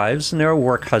work wives and there are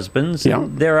work husbands. Yeah.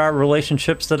 And there are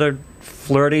relationships that are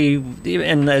flirty,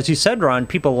 and as you said, Ron,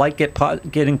 people like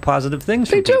getting positive things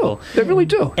from people. They really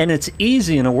do. And it's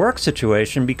easy in a work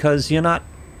situation because you're not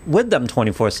with them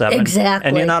 24/7. Exactly.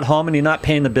 And you're not home and you're not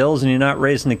paying the bills and you're not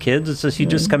raising the kids. It's just you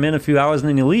just come in a few hours and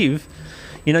then you leave.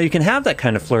 You can have that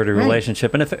kind of flirty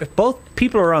relationship. And if both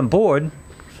people are on board,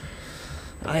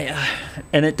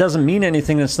 and it doesn't mean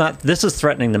anything. This is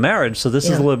threatening the marriage, so this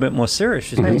is a little bit more serious.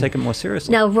 She's going to take it more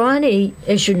seriously. Now, Ronnie,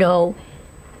 as you know,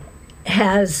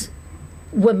 has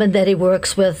women that he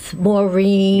works with,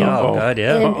 Maureen, Oh, God,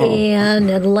 yeah. and Anne,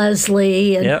 and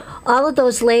Leslie, and all of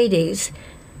those ladies.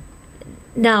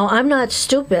 Now, I'm not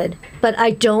stupid, but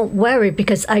I don't worry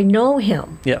because I know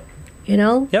him. Yep.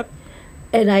 Yep.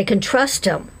 And I can trust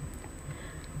him.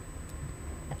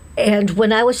 And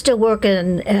when I was still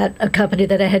working at a company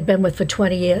that I had been with for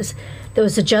 20 years, there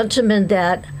was a gentleman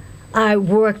that I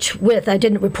worked with. I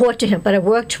didn't report to him, but I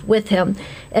worked with him,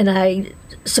 and I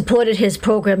supported his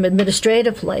program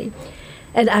administratively.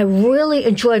 And I really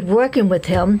enjoyed working with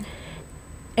him,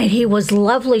 and he was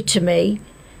lovely to me.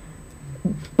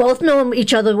 Both knew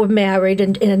each other, were married,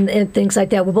 and things like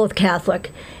that. We're both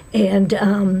Catholic. And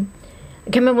I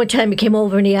can remember one time he came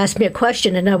over and he asked me a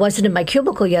question, and I wasn't in my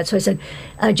cubicle yet, so I said,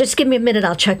 just give me a minute,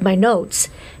 I'll check my notes.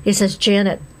 He says,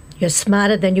 Janet, you're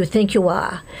smarter than you think you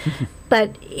are.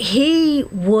 But he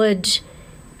would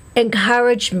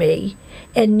encourage me,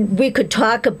 and we could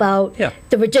talk about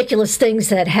the ridiculous things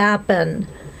that happen,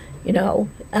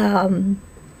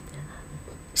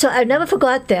 So I never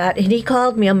forgot that, and he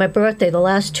called me on my birthday the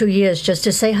last 2 years just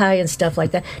to say hi and stuff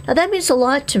like that. Now, that means a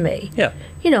lot to me. Yeah.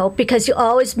 Because you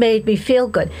always made me feel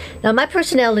good. Now, my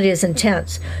personality is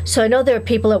intense, so I know there are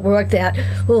people at work that,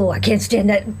 I can't stand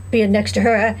that being next to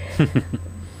her.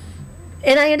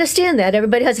 And I understand that.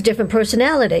 Everybody has a different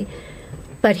personality.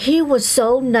 But he was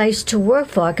so nice to work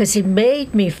for because he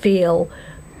made me feel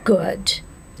good.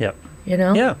 Yep.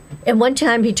 Yeah. And one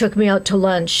time he took me out to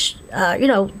lunch,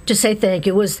 to say thank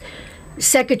you. It was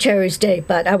Secretary's Day,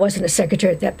 but I wasn't a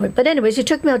secretary at that point. But anyways, he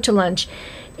took me out to lunch,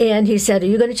 and he said, are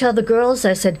you going to tell the girls?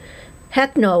 I said,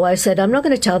 heck no. I said, I'm not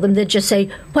going to tell them. They'd just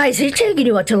say, why is he taking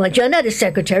you out to lunch? You're not a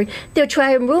secretary. They'll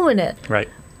try and ruin it. Right.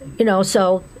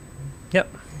 So.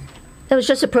 Yep. It was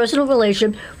just a personal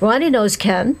relation. Ronnie knows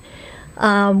Ken.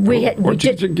 We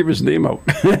did give his name out.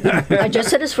 I just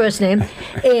said his first name.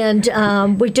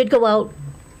 And we did go out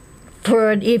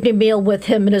for an evening meal with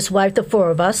him and his wife, the four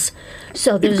of us.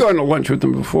 So You've gone to lunch with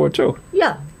them before, too.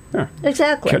 Yeah,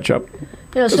 exactly. Catch up.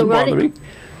 So bother me.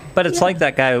 But it's like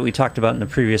that guy we talked about in the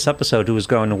previous episode who was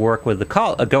going to work with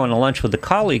going to lunch with the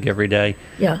colleague every day.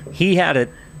 Yeah. He had it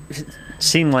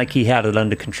seemed like he had it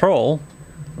under control,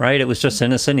 right? It was just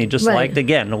innocent. He just Right. liked,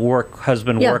 again, a work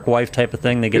husband, Yeah. work wife type of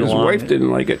thing. They get His along. wife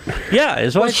didn't like it. Yeah,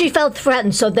 his Well, wife. she felt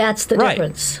threatened, so that's the Right.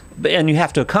 difference. And you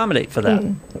have to accommodate for that,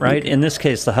 Mm. right? In this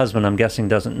case, the husband, I'm guessing,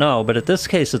 doesn't know. But at this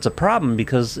case, it's a problem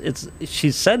because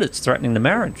she said it's threatening the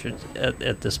marriage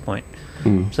at this point.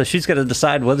 So she's got to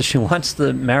decide whether she wants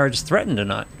the marriage threatened or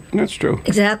not. That's true.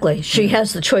 Exactly. She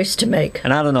has the choice to make.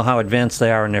 And I don't know how advanced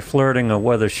they are in their flirting or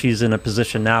whether she's in a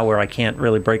position now where I can't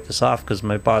really break this off because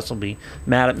my boss will be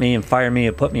mad at me and fire me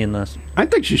or put me in the I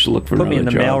think she should look for put me another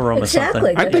in the job. mailroom or Exactly.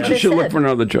 something. I think That's she what I should look said. for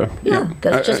another job. Yeah,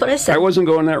 that's just what I said. I wasn't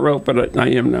going that route, but I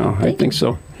am now. I think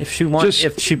so. If she wants, Just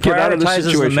if she get out of the prioritizes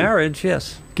the situation. marriage,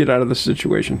 yes. Get out of the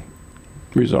situation.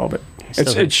 Resolve it. still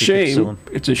It's think she could sue shame. him.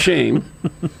 It's a shame.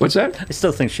 What's that? I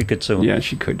still think she could sue him. Yeah,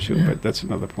 she could too, but that's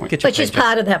another point. Get your But she's paycheck.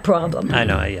 part of that problem. I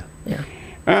know, yeah. Yeah.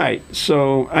 All right,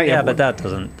 so I Yeah, have but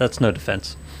one. that's no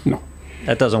defense. No,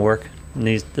 That doesn't work in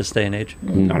this day and age.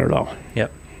 not at all.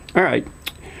 Yep. All right.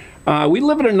 We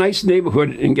live in a nice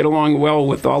neighborhood and get along well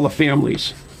with all the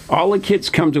families. All the kids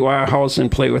come to our house and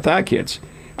play with our kids.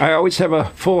 I always have a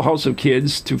full house of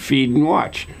kids to feed and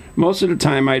watch. Most of the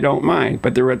time I don't mind,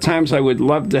 but there are times I would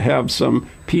love to have some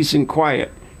peace and quiet.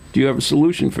 Do you have a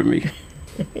solution for me?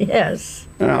 Yes.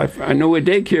 I know where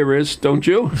daycare is, don't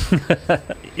you?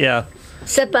 Yeah.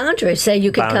 Set boundaries. Say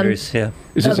you could Boundaries, yeah.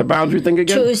 Is this a boundary thing come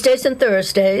again? Tuesdays and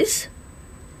Thursdays.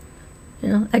 You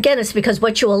know, again, it's because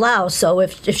what you allow. So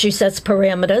if she sets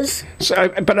parameters,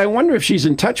 But I wonder if she's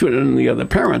in touch with any of the other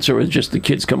parents, or is just the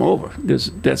kids come over.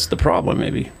 That's the problem,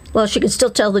 maybe. well, she can still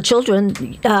tell the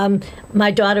children, my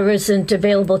daughter isn't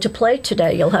available to play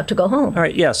today. You'll have to go home. All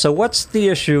right, yeah. So what's the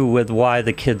issue with why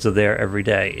the kids are there every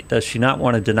day? Does she not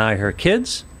want to deny her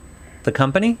kids the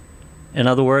company? In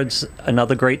other words,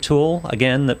 another great tool,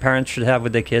 again, that parents should have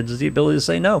with their kids is the ability to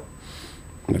say no.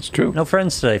 That's true. No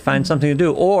friends today. Find something to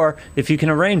do. Or if you can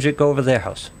arrange it, go over to their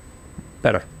house.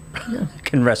 Better.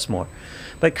 Can rest more.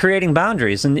 But creating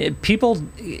boundaries. And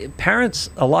parents,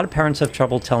 a lot of parents have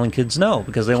trouble telling kids no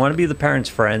because they want to be the parent's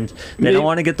friend. They don't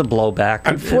want to get the blowback.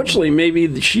 Unfortunately,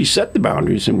 maybe she set the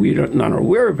boundaries and we're not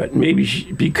aware of it.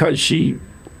 Maybe because she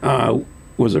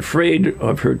was afraid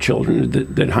of her children,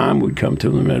 that harm would come to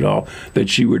them at all, that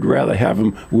she would rather have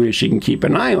them where she can keep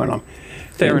an eye on them.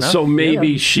 Fair and enough. So maybe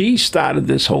Yeah. she started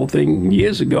this whole thing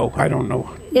years ago. I don't know.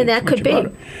 Yeah, that much could be. about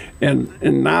it.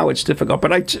 And now it's difficult.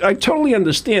 But I totally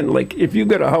understand. Like, if you've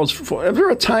got a house, there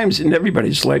are times in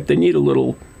everybody's life they need a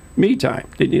little me time.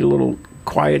 They need a little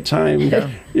quiet time.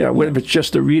 Yeah, whether it's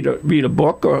just to read a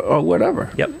book or whatever.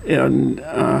 Yep. And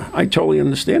I totally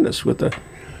understand this with a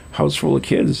house full of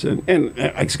kids. And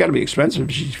it's got to be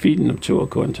expensive. She's feeding them, too,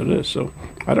 according to this. So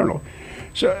I don't know.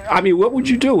 So, I mean, what would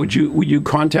you do? Would you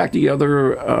contact the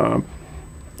other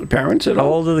parents at How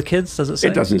all? old are the kids, does it say?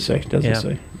 It doesn't say. It doesn't Yeah.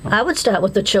 say. I would start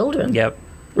with the children. Yep.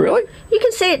 Really? You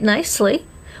can say it nicely.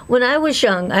 When I was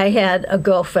young, I had a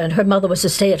girlfriend. Her mother was a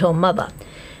stay-at-home mother.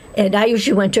 And I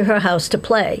usually went to her house to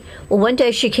play. Well, one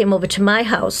day she came over to my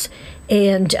house,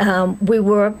 and we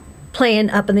were playing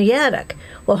up in the attic.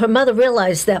 Well, her mother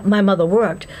realized that my mother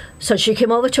worked. So she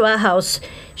came over to our house.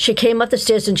 She came up the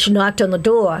stairs, and she knocked on the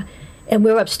door. And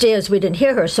we were upstairs. We didn't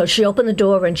hear her. So she opened the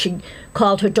door, and she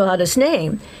called her daughter's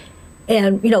name.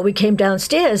 And, we came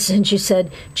downstairs, and she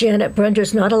said, Janet,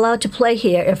 Brenda's not allowed to play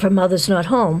here if her mother's not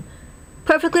home.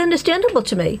 Perfectly understandable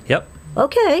to me. Yep.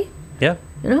 Okay, Yeah.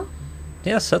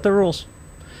 Yeah, set the rules.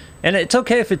 And it's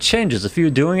okay if it changes. If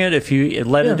you're doing it, if you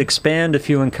let it Yeah. expand, if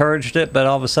you encouraged it, but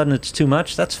all of a sudden it's too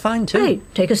much, that's fine too. Right,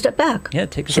 take a step back. Yeah,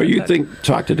 take a So step you back. think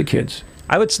talk to the kids?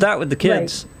 I would start with the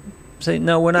kids. Say,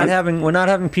 no, we're not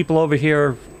having people over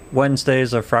here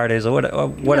Wednesdays or Fridays or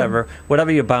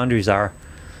whatever your boundaries are.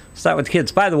 Start with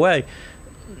kids. By the way,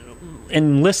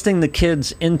 enlisting the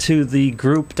kids into the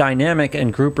group dynamic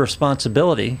and group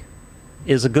responsibility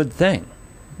is a good thing.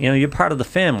 You're part of the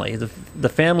family. The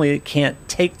family can't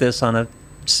take this on a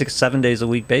 6-7 days a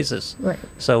week basis. Right.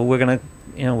 So we're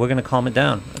gonna calm it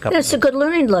down a couple. And it's a good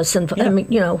learning lesson. I mean,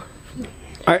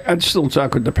 I'd still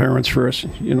talk with the parents first.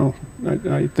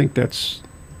 I think that's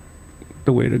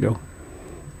the way to go,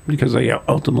 because they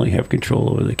ultimately have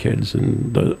control over the kids,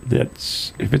 and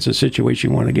that's if it's a situation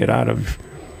you want to get out of.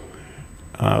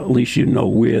 At least you know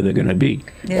where they're going to be.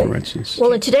 Yeah. For instance.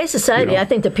 well, in today's society, I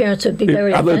think the parents would be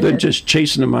very Other than offended. just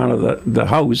chasing them out of the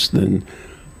house, then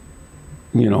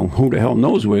who the hell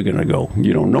knows where they're going to go?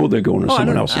 You don't know they're going to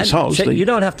someone else's house. You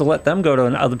don't have to let them go to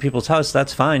other people's house.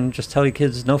 That's fine. Just tell your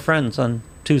kids no friends on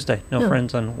Tuesday, no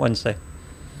friends on Wednesday.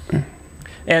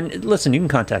 And listen, you can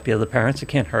contact the other parents. It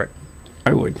can't hurt.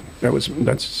 I would. That's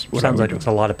what I Sounds would like do. it's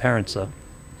a lot of parents, though.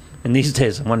 And these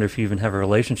days, I wonder if you even have a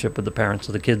relationship with the parents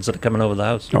of the kids that are coming over the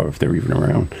house. Or if they're even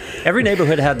around. Every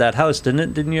neighborhood had that house, didn't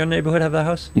it? Didn't your neighborhood have that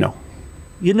house? No.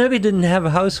 You never didn't have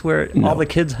a house where all the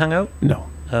kids hung out? No.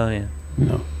 Oh, yeah.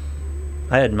 No.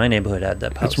 My neighborhood had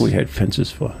that house. That's what we had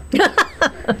fences for.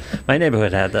 My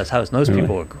neighborhood had that house, and those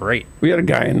people were great. We had a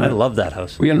guy in I the, love that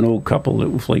house. we had an old couple that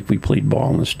was like, we played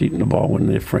ball in the street and the ball went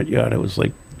in their front yard. It was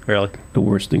like Really? the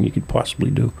worst thing you could possibly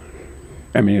do.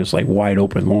 I mean, it was like wide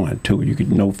open lawn, too. You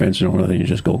could, no fence, no nothing, you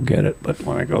just go get it. But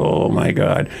like, oh my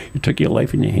God, you took your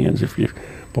life in your hands if you're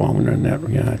bombing in that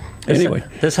yard. Anyway.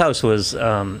 This house was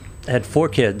had 4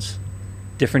 kids,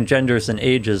 different genders and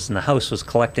ages, and the house was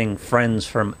collecting friends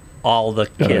from all the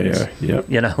kids. Yeah.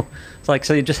 You know, it's like,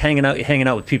 so you're just hanging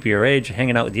out with people your age,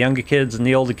 hanging out with the younger kids, and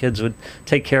the older kids would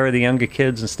take care of the younger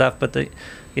kids and stuff. But the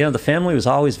family was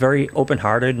always very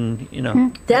open-hearted,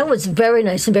 and That was very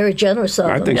nice and very generous of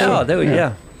I them. think so. yeah, they were,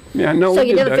 yeah. Yeah, no. So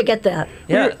we you did never that. forget that.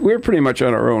 Yeah. We were pretty much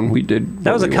on our own. We did.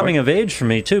 That was a what we coming liked. of age for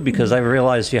me, too, because I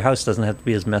realized your house doesn't have to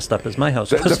be as messed up as my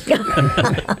house was.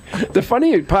 The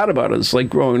funny part about it is, like,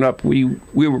 growing up, we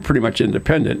were pretty much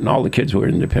independent, and all the kids were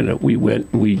independent. We went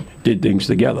and we did things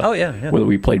together. Oh, yeah. Whether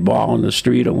we played ball in the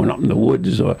street or went up in the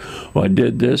woods or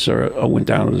did this or went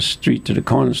down to the street to the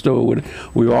corner store,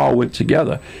 we all went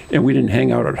together, and we didn't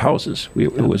hang out at houses.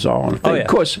 It was all on a thing. Oh, yeah. Of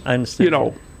course, I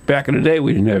understand. Back in the day,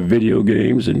 we didn't have video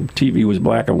games, and TV was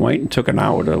black and white, and took an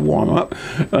hour to warm up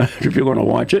if you're going to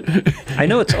watch it. I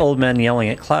know it's old men yelling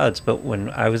at clouds, but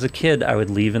when I was a kid, I would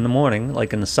leave in the morning,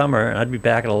 like in the summer, and I'd be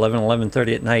back at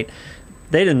 11:30 at night.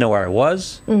 They didn't know where I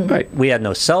was. Right. We had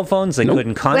no cell phones. They Nope.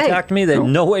 couldn't contact me. They had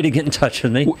no way to get in touch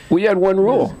with me. We had one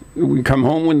rule: we come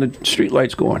home when the street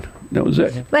lights go on. That was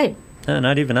it. Right.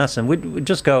 Not even us. And we'd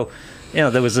just go,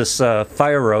 there was this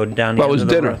fire road down the Well, it end was of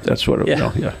the dinner. road. That's what it was.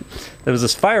 Yeah. Yeah. There was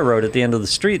this fire road at the end of the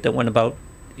street that went about,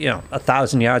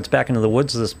 1,000 yards back into the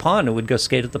woods of this pond, and we'd go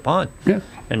skate at the pond. Yeah.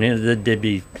 And there'd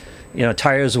be,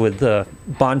 tires with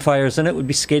bonfires in it. We'd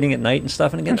be skating at night and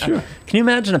stuff. And again, Oh, sure. can you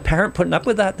imagine a parent putting up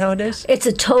with that nowadays? It's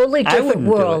a totally I different wouldn't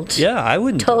do it. world. Yeah, I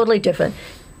wouldn't. do it. Totally different.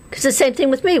 Because the same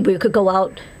thing with me. We could go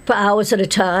out for hours at a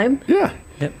time. Yeah.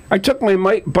 Yep. I took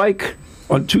my bike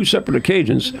on 2 separate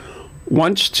occasions.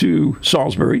 Once to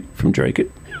Salisbury from Drake,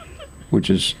 which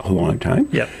is a long time.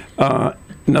 Yep.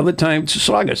 Another time to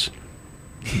Saugus.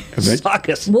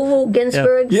 Saugus. Woo Woo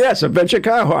Ginsburg. Yes, Adventure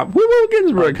Car Hop. Woo woo,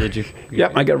 Ginsburg. Oh, did you?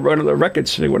 Yep, I got one of the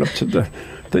records. They went up to the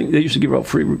thing. They used to give out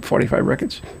free 45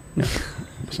 records. Yeah.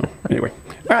 So, anyway.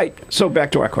 All right, so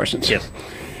back to our questions. Yes.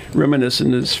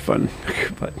 Reminiscing is fun,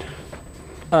 but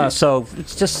So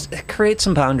it's just create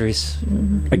some boundaries.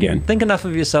 again, Think enough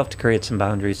of yourself to create some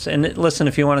boundaries. And listen,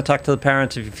 if you want to talk to the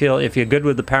parents, if you're good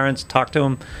with the parents, talk to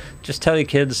them. Just tell your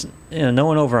kids, no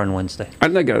one over on Wednesday. I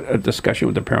think a discussion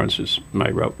with the parents is my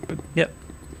route, but Yep.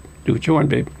 do what you want,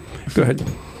 babe. Go ahead.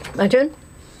 My turn?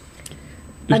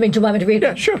 I mean, do you want me to read it?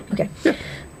 Yeah, sure. Okay. Yeah.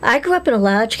 I grew up in a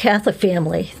large Catholic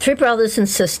family, 3 brothers and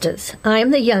sisters. I am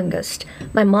the youngest.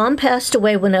 My mom passed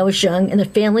away when I was young, and the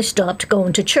family stopped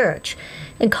going to church.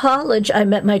 In college, I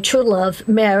met my true love,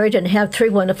 married, and have 3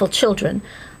 wonderful children.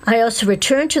 I also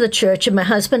returned to the church, and my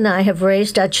husband and I have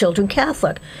raised our children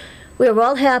Catholic. We are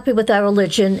all happy with our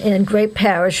religion and great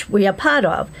parish we are part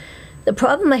of. The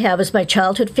problem I have is my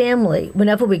childhood family.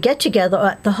 Whenever we get together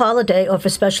at the holiday or for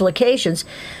special occasions,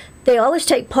 they always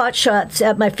take pot shots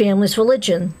at my family's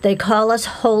religion. They call us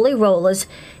holy rollers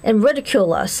and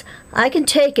ridicule us. I can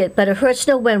take it, but it hurts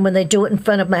no end when they do it in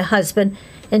front of my husband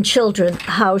and children.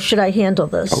 How should I handle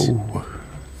this? Oh,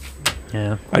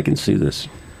 Yeah. I can see this.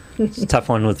 It's a tough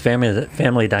one with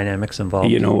family dynamics involved.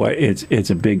 You know what? It's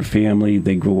a big family.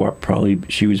 They grew up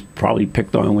she was probably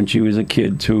picked on when she was a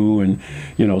kid too, and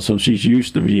so she's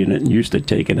used to being it and used to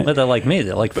taking it. But they're like me.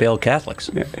 They're like failed Catholics.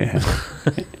 Yeah. There's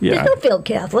Yeah. no failed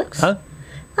Catholics. Huh?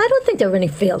 I don't think there are any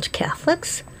failed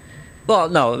Catholics. Well,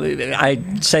 no, I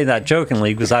say that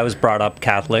jokingly because I was brought up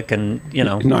Catholic and,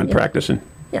 Non-practicing.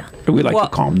 Yeah. We like Well-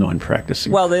 to call them non-practicing.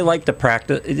 Well, they like to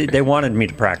practice. They wanted me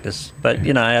to practice. But,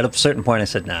 at a certain point, I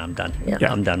said, nah, I'm done.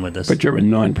 Yeah. I'm done with this. But you're a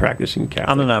non-practicing Catholic.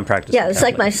 I'm a non-practicing Yeah, it's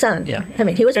like my Catholic. son. Yeah. I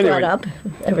mean, he was Anyway. brought up.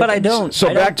 But I everything. don't. So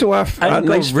I back to our I don't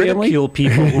nice go family. ridicule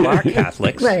people who are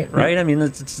Catholics. Right. I mean,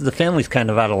 it's the family's kind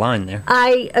of out of line there.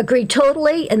 I agree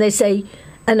totally, and they say,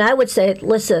 and I would say,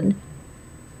 listen,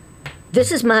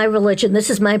 this is my religion, this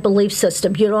is my belief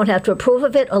system. You don't have to approve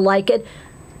of it or like it,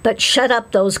 but shut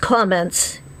up those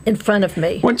comments in front of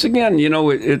me. Once again,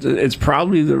 it's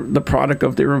probably the product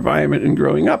of their environment and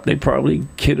growing up. They probably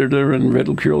kidded her and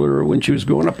ridiculed her when she was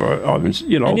growing up. And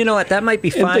you know what? That might be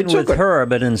And they fine took with it. her,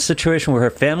 but in a situation where her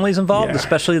family's involved, Yeah.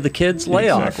 especially the kids, lay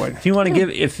off. Exactly. If you want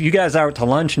to if you guys are out to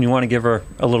lunch and you want to give her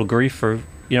a little grief for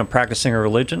practicing a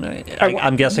religion.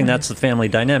 I'm guessing that's the family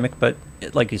dynamic, but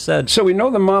like you said. So we know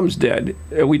the mom's dead.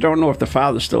 We don't know if the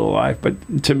father's still alive,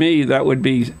 but to me, that would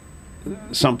be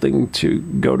something to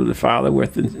go to the father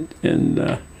with,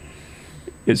 and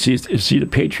is he the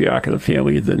patriarch of the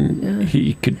family? Then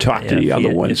he could talk to the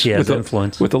other ones if he has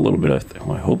influence. with a little bit of.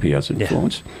 Well, I hope he has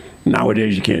influence. Yeah.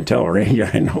 Nowadays, you can't tell, right?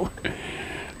 Yeah, I know.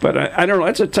 But I don't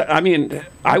know. I mean,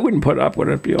 I wouldn't put up with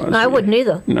it. To be honest, I wouldn't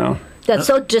either. No, that's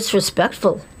so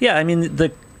disrespectful. Yeah, I mean,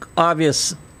 the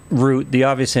obvious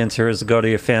answer is to go to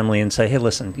your family and say, "Hey,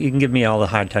 listen, you can give me all the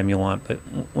hard time you want, but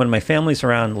when my family's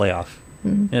around, lay off."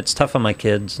 Mm-hmm. And it's tough on my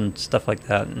kids and stuff like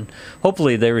that, and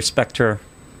hopefully they respect her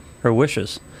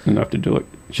wishes enough to do it.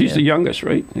 She's the youngest,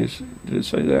 right? Did it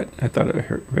say that? I thought I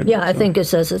read. Yeah, I think it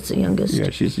says it's the youngest. Yeah,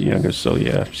 she's the youngest, so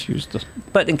yeah, she was the.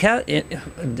 But I'm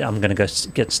going to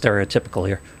get stereotypical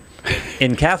here.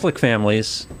 In Catholic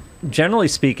families, generally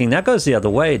speaking, that goes the other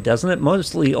way, doesn't it?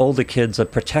 Mostly older kids are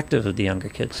protective of the younger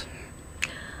kids.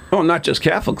 Oh, not just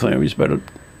Catholic families, but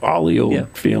all the old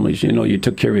families. You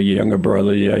took care of your younger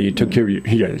brother. Yeah, you took care of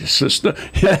your sister.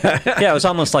 Yeah, it was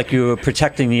almost like you were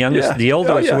protecting the youngest. Yeah. The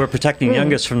older were protecting the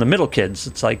youngest from the middle kids.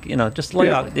 It's like, just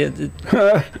lay out.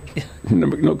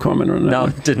 No comment on that. No,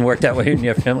 it didn't work that way in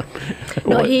your family.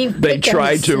 Well, they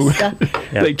tried to.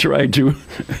 They tried to.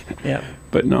 Yeah.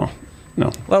 But no.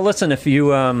 Well, listen, if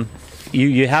you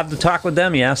you have the talk with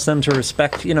them, you ask them to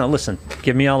respect, listen,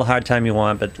 give me all the hard time you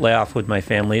want, but lay off with my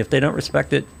family. If they don't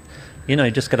respect it,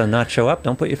 you just got to not show up.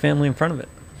 Don't put your family in front of it.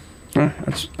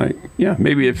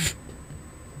 Maybe if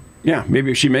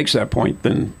she makes that point,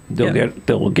 then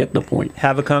they'll get the point.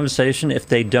 Have a conversation. If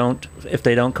they don't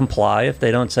comply, if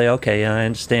they don't say, okay, I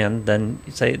understand, then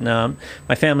you say, no,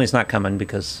 my family's not coming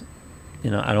because, I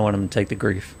don't want them to take the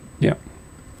grief. Yeah,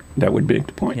 that would be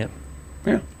the point. Yeah.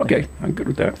 Yeah. Okay, I'm good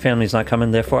with that. Family's not coming,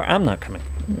 therefore I'm not coming.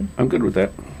 I'm good with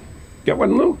that. Got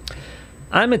one, Lou?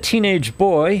 I'm a teenage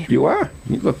boy. You are?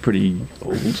 You look pretty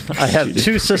old. I have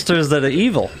two sisters that are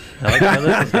evil. I like how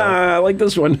this is going. I like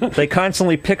this one. They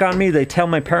constantly pick on me. They tell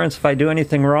my parents if I do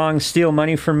anything wrong, steal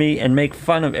money from me, and make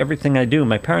fun of everything I do.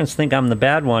 My parents think I'm the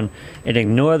bad one and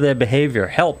ignore their behavior.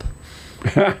 Help.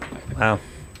 Wow.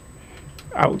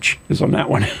 Ouch is on that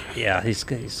one. Yeah, he's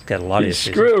got a lot of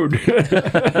issues. Screwed.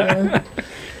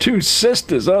 Two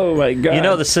sisters. Oh my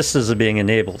God. The sisters are being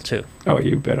enabled too. Oh,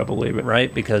 you better believe it.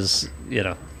 Right, because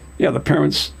Yeah, the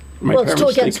parents. It's two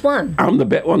against one. I'm the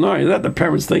bad. Well, not only that, the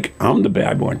parents think I'm the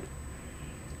bad one.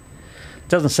 It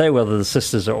doesn't say whether the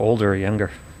sisters are older or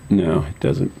younger. No, it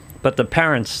doesn't. But the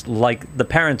parents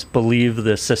believe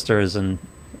the sisters, and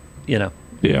Yeah.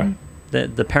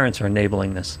 The parents are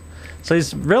enabling this. So he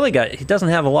doesn't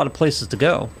have a lot of places to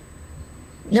go.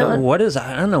 No. So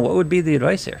I don't know, what would be the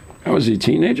advice here? How was he, a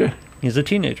teenager? He's a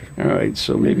teenager. All right,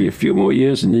 so maybe a few more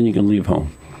years and then you can leave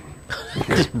home.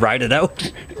 Just ride it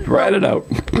out. Ride it out.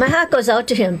 My heart goes out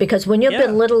to him because when you're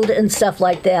belittled and stuff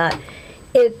like that,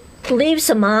 it leaves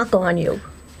a mark on you.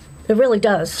 It really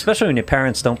does. Especially when your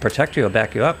parents don't protect you or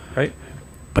back you up, right?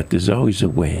 But there's always a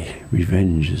way.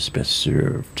 Revenge is best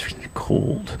served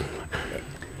cold.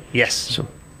 Yes. So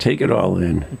take it all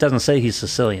in. It doesn't say he's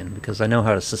Sicilian, because I know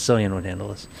how a Sicilian would handle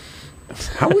this.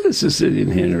 How would a Sicilian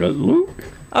handle it, Lou?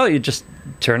 Oh, you just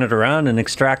turn it around and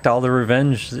extract all the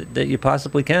revenge that you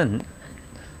possibly can.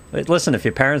 But listen, if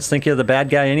your parents think you're the bad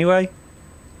guy anyway,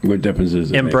 what difference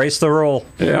is it? Embrace the role.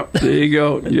 Yeah, there you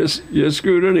go. You're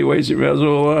screwed anyways. You may as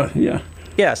well,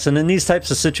 Yes, and in these types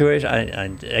of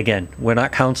situations, again, we're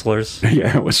not counselors.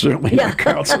 Yeah, we're certainly not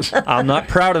counselors. I'm not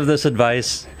proud of this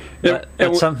advice. But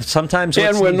sometimes,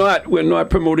 and we're not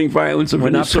promoting violence of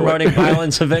any sort. We're not promoting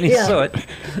violence of any sort.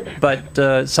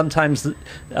 But sometimes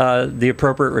the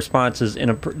appropriate response is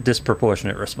in a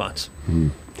disproportionate response.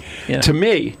 To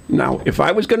me, now, if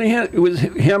I was going to it was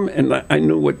him, and I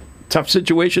knew what tough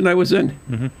situation I was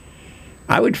in,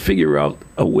 I would figure out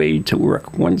a way to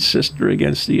work one sister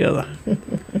against the other.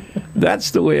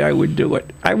 That's the way I would do it.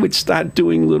 I would start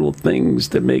doing little things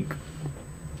to make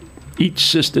each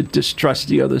sister distrust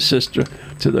the other sister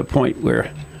to the point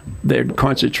where they'd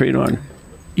concentrate on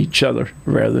each other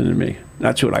rather than me.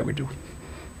 That's what I would do.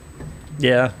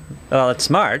 Yeah. Well, it's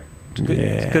smart.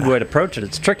 It's a good way to approach it.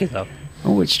 It's tricky, though.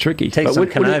 Oh, it's tricky. Takes some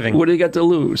conniving. What do you got to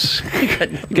lose?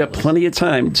 You got plenty of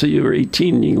time until you're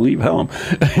 18 and you can leave home.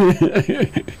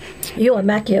 You are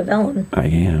Machiavellian. I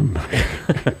am.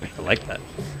 I like that.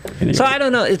 Anyway. So I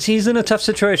don't know. He's in a tough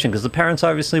situation because the parents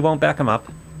obviously won't back him up.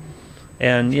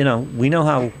 And, we know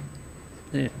how,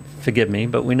 forgive me,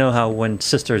 but we know how when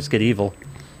sisters get evil,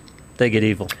 they get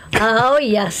evil. Oh,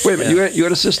 yes. Wait a minute, you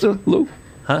had a sister, Lou?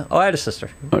 Huh? Oh, I had a sister.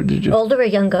 Oh, did you? Older or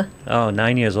younger? Oh,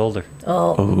 9 years older.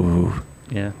 Oh. Oh.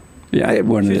 Yeah. Yeah, I had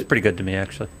one. She was pretty good to me,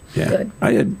 actually. Yeah, Good.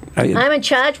 I had. I'm in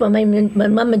charge when my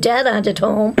mom and dad aren't at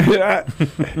home.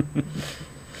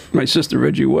 My sister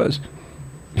Reggie was,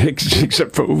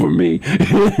 except for over me.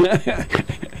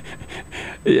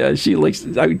 Yeah, she likes.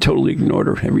 I totally ignored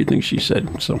her, everything she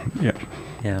said. So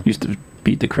Yeah. used to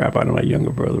beat the crap out of my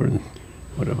younger brother and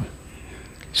whatever.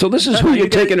 So this is who you you're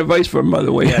gotta- taking advice from, by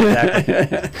the way. Yeah,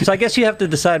 exactly. So I guess you have to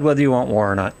decide whether you want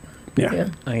war or not. Yeah.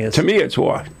 I guess. To me, it's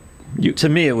war. To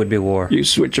me, it would be war. You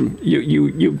switch them.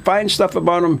 You find stuff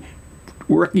about them,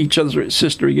 work each other's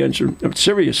sister against you.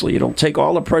 Seriously, it'll take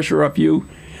all the pressure off you.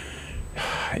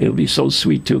 It'll be so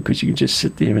sweet, too, because you can just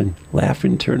sit there and laugh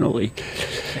internally.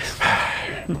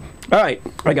 All right,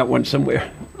 I got one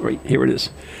somewhere. Right, here it is.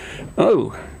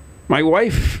 Oh, my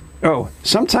wife. Oh,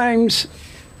 sometimes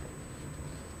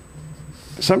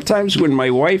when my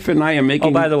wife and I are making...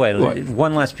 Oh, by the way, What?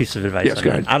 one last piece of advice. Yes, on go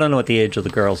that. ahead. I don't know what the age of the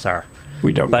girls are,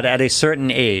 We don't. but at a certain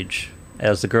age,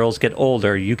 as the girls get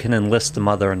older, you can enlist the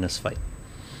mother in this fight.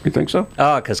 You think so?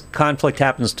 Oh, because conflict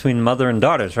happens between mother and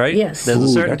daughters, right? Yes. There's a Ooh,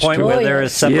 certain that's point true. where Oh, there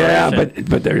yes. is separation. Yeah,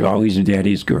 but they're always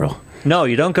daddy's girl. No,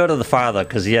 you don't go to the father,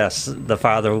 because, yes, the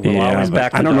father will always but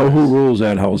back the I don't know daughters. who rules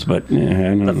that house, but yeah, I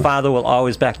don't The know. father will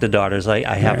always back the daughters. I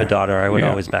have Yeah. a daughter. I would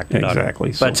Yeah, always back the daughter.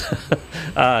 exactly. So-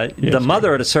 But the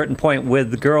mother, at a certain point,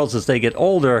 with the girls as they get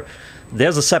older,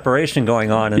 there's a separation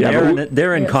going on, and Yeah,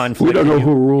 they're in Yes. conflict. We don't know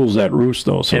who rules that roost,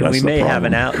 though. So and that's we the may have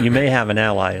problem. you may have an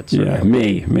ally at certain Yeah,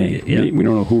 point. me. Yeah. We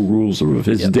don't know who rules the roost.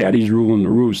 If it's daddy's ruling the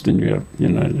roost, then you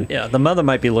know. Yeah, the mother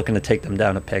might be looking to take them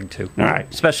down a peg too. All right.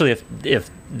 Especially if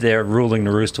they're ruling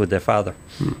the roost with their father.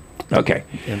 Okay.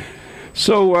 Yeah.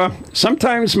 So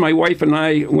sometimes my wife and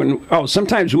I,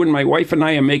 sometimes when my wife and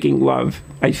I are making love,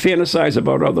 I fantasize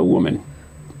about other women.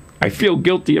 I feel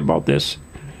guilty about this.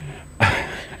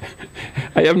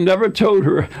 I have never told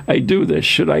her I do this.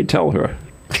 Should I tell her?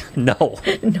 No.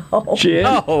 No, Jan?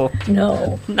 No.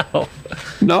 no. No.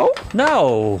 No?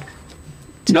 No.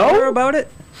 Tell her No? about it.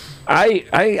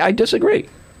 I disagree.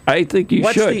 I think you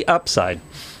What's should. the upside?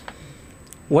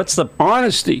 What's the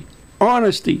Honesty.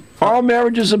 All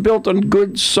marriages are built on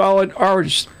good, solid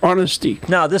honesty.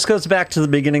 No, this goes back to the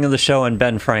beginning of the show and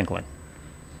Ben Franklin.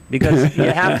 Because you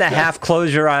have to half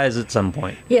close your eyes at some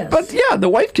point. Yes. But yeah, the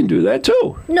wife can do that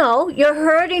too. no, you're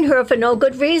hurting her for no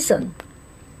good reason.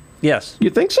 Yes. You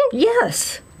think so?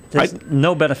 Yes. There's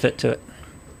no benefit to it.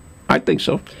 I think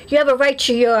so. You have a right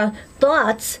to your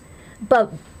thoughts,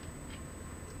 but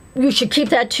you should keep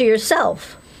that to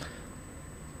yourself.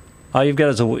 All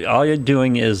you're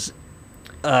doing is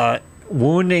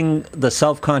wounding the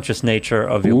self-conscious nature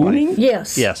of your Wounding? wife.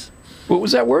 Yes. Yes. What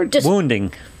was that word? Just-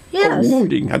 Wounding. Yes. Oh,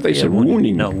 wounding. I thought you Yeah, said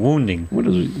wounding. No, wounding. What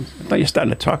is it? I thought you were starting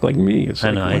to talk like me. It's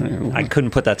I like, know. I couldn't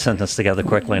put that sentence together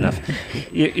quickly enough.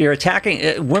 You're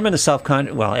attacking women are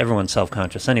self-conscious. Well, everyone's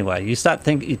self-conscious anyway. You start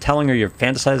telling her you're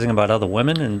fantasizing about other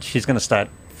women, and she's going to start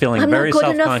feeling I'm not very good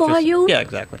self-conscious. enough for you? Yeah,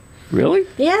 exactly. Really?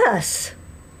 Yes.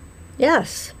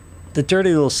 Yes. The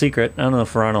dirty little secret. I don't know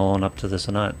if Ron will own up to this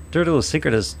or not. Dirty little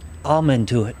secret is all men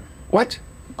do it. What?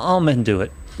 All men do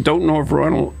it. Don't know if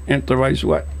Ron will authorize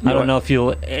what? I don't know if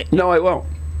you'll. No, I won't.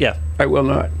 Yeah. I will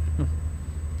not.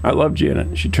 I love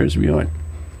Janet. She turns me on.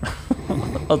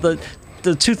 Well,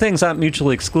 the two things aren't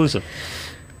mutually exclusive,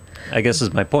 I guess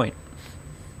is my point.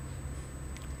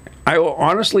 I will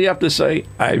honestly have to say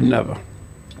I've never.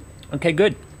 Okay,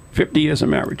 good. 50 years of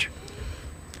marriage.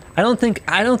 I don't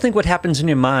think what happens in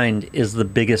your mind is the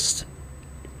biggest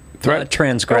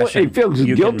transgression. Oh, he feels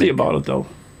you can guilty make. about it, though.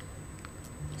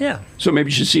 Yeah, So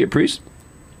maybe you should see a priest.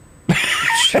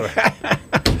 sure.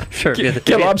 Sure.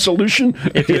 Get absolution.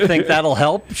 If you think that'll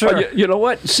help, Oh, sure. you know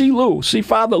what? See Lou. See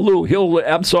Father Lou. He'll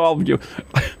absolve you.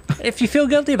 If you feel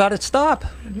guilty about it, stop.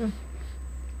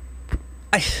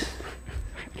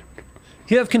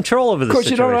 You have control over the Of course,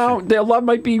 you situation. don't know. Their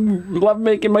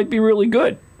lovemaking might be really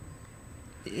good.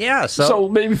 Yeah, So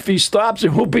maybe if he stops, it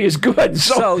won't be as good.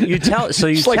 So you tell It's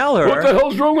like, her. what the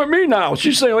hell's wrong with me now?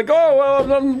 She's saying like, oh,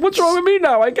 well, what's wrong with me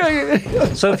now? I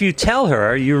can't. So if you tell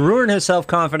her, you ruin her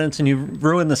self-confidence and you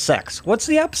ruin the sex. What's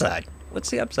the upside? What's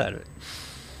the upside of it?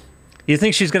 You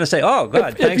think she's going to say, "Oh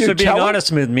God, If thanks you for being tell her-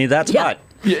 honest with me. That's Yeah. hot."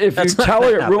 If That's you not tell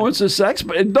gonna her it happen. ruins the sex,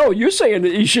 but no, you're saying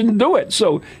that he shouldn't do it.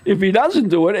 So if he doesn't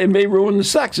do it, it may ruin the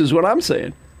sex, is what I'm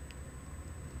saying.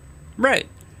 Right.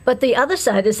 Oh, But the other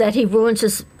side is that he ruins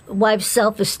his wife's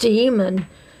self-esteem and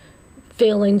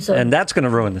feelings of. And that's going to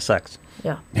ruin the sex.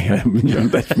 yeah. Yeah,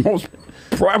 that's most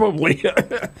probably.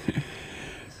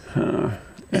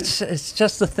 It's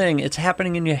just the thing. It's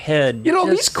happening in your head. You know,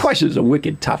 these Just- questions are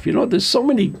wicked tough. You know, there's so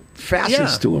many facets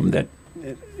Yeah. to them that.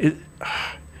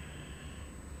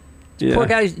 Yeah. Poor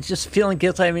guy's just feeling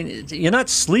guilty. I mean, you're not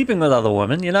sleeping with other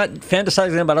women. You're not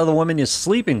fantasizing about other women you're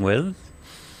sleeping with.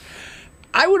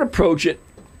 I would approach it.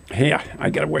 Hey, I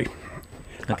got away.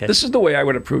 Okay. This is the way I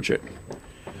would approach it.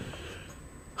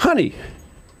 Honey,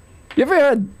 you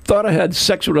ever thought I had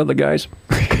sex with other guys?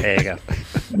 There you go.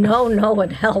 No,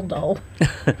 and hell no.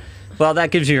 Well,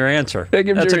 that gives you your answer. That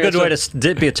gives That's you a your good way answer. to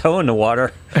dip your toe in the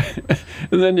water.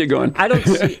 And then you're going. I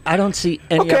don't see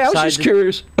any Okay, I upside. was just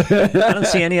curious. I don't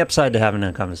see any upside to having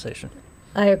that conversation.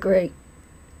 I agree.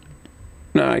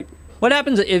 No, What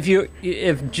happens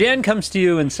if Jan comes to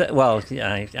you and says, well,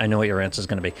 yeah, I know what your answer is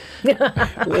going to be.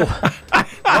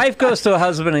 Wife goes to a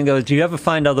husband and goes, do you ever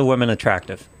find other women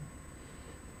attractive?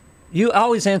 You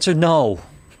always answer no.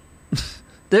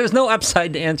 There's no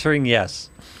upside to answering yes.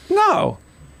 no.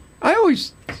 I'm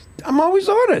always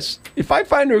honest. If I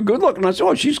find her good looking, I say,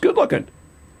 oh, she's good looking.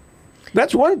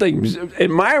 That's one thing.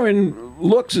 Admiring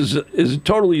looks is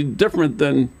totally different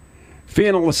than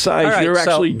fantasizing All right, you're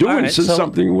actually doing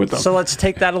something with them. So let's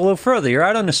take that a little further. You're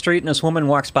out on the street and this woman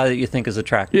walks by that you think is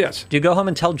attractive. Yes. Do you go home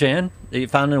and tell Jan that you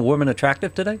found a woman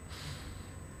attractive today?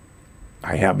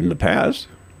 I have in the past.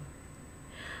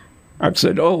 I've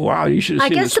said, oh, wow, you should have I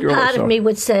seen guess this the girl. part of me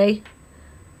would say,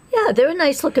 yeah, there are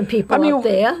nice-looking people out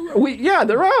there. Yeah,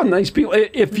 there are nice people.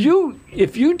 If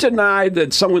you deny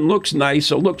that someone looks nice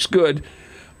or looks good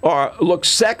or looks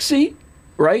sexy,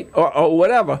 right, or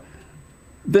whatever,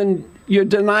 then you're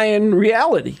denying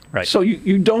reality. Right. So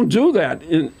you don't do that,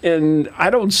 and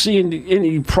I don't see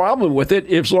any problem with it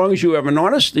as long as you have an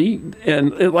honesty.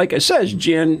 And like I said,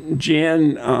 Jan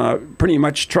pretty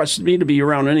much trusts me to be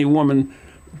around any woman.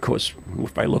 Of course,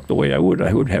 if I looked the way I would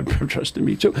have trust in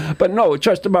me too. But no,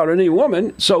 trust about any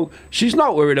woman. So she's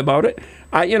not worried about it.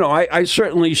 I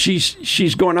certainly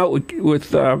she's going out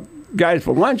with guys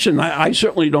for lunch, and I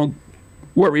certainly don't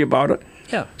worry about it.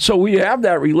 Yeah. So we have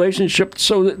that relationship.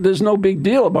 So there's no big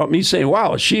deal about me saying,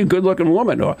 "Wow, is she a good-looking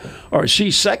woman?" or "Is she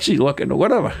sexy looking?" or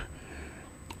whatever.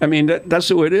 I mean, that's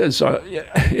who it is.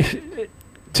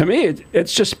 To me,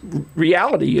 it's just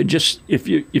reality. You just if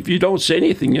you don't say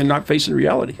anything, you're not facing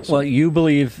reality. So. Well, you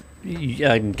believe.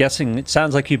 I'm guessing it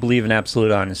sounds like you believe in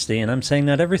absolute honesty, and I'm saying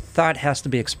that every thought has to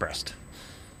be expressed.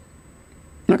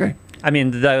 Okay. I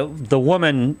mean, the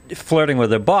woman flirting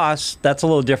with her boss, that's a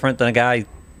little different than a guy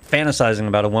fantasizing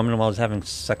about a woman while he's having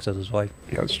sex with his wife.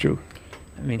 Yeah, that's true.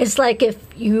 I mean, It's like if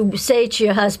you say to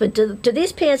your husband, do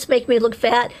these pants make me look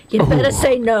fat? You better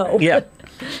say no. yeah.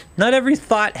 Not every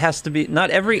thought has to be,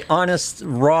 not every honest,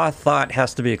 raw thought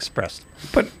has to be expressed.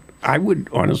 But I would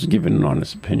honestly give an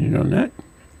honest opinion on that.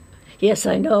 Yes,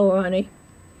 I know, Ronnie.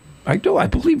 I do. I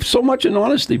believe so much in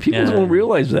honesty. People don't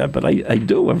realize that, but I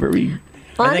do. I'm very...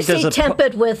 Honesty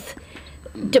tempered with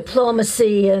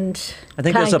diplomacy and I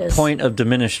think kindness. there's a point of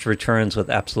diminished returns with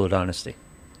absolute honesty.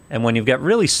 And when you've got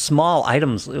really small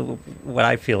items, what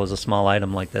I feel is a small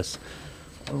item like this,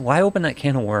 why open that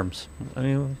can of worms? I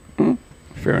mean...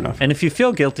 Fair enough. And if you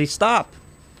feel guilty, stop.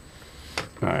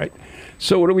 All right.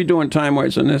 So what are we doing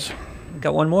time-wise on this?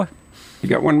 Got one more? You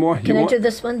got one more? Can I do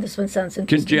this one? This one sounds Can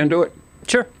interesting. Jan do it?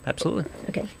 Sure, absolutely.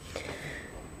 Okay.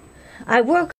 I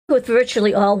work with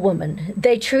virtually all women.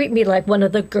 They treat me like one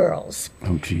of the girls.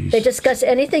 Oh, geez. They discuss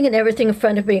anything and everything in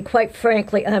front of me, and quite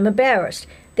frankly, I'm embarrassed.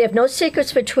 They have no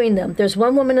secrets between them. There's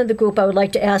one woman in the group I would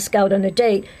like to ask out on a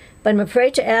date, but I'm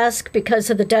afraid to ask because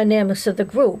of the dynamics of the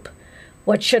group.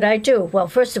 What should I do? Well,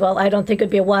 first of all, I don't think it'd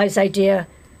be a wise idea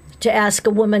to ask a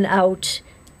woman out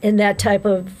in that type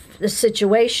of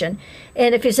situation.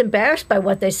 And if he's embarrassed by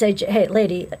what they say, hey,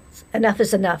 lady, enough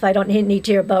is enough. I don't need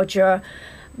to hear about your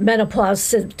menopause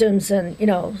symptoms and,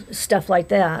 stuff like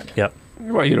that. Yep.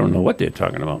 Well, you don't know what they're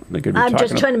talking about. They could be I'm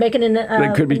just trying to make an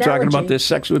They could be talking about analogy. their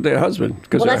sex with their husband.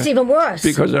 Well, that's even worse.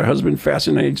 Because their husband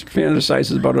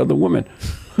fantasizes about other women.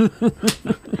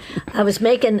 I was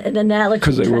making an analogy.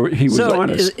 Because he was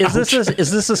honest.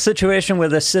 Is this a situation where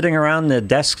they're sitting around, their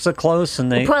desks are close,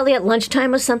 and they... Probably at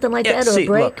lunchtime or something like that, or see, a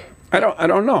break. look, I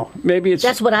don't know. Maybe it's...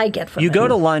 That's what I get from you it. go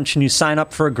to lunch and you sign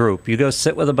up for a group. You go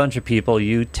sit with a bunch of people.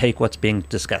 You take what's being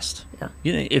discussed. Yeah.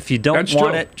 If you don't That's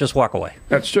want true. it, just walk away.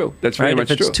 That's true. That's very Right?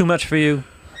 much If it's true. too much for you...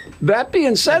 That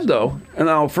being said, though, and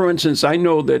now, for instance, I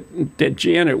know that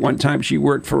Jan at one time, she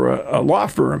worked for a law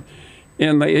firm,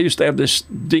 and they used to have this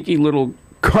dinky little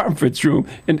conference room,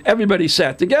 and everybody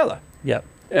sat together. Yep.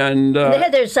 And They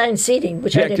had their assigned seating,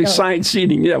 which I didn't know. assigned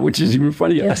seating, which is even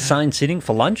funnier. Assigned seating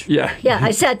for lunch? Yeah. Yeah,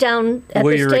 I sat down at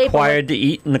Were this you table. required to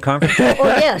eat in the conference room? Oh,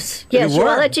 yes. Yes, you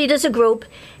all were? had to eat as a group,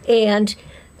 and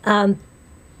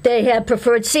they had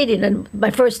preferred seating. And my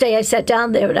first day I sat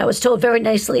down there, and I was told very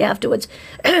nicely afterwards,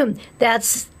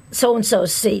 that's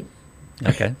so-and-so's seat.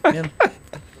 Okay. Yeah.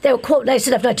 They were, quote, nice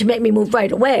enough not to make me move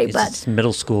right away, It's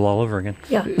middle school all over again.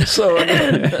 yeah. So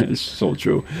it's so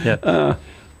true. Yeah.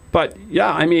 But yeah,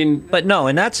 I mean, But no,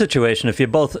 in that situation, if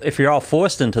you're all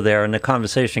forced into there and the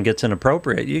conversation gets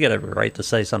inappropriate, you get a right to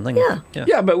say something.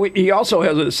 Yeah. but he also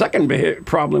has a second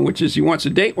problem, which is he wants to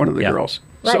date one of the girls.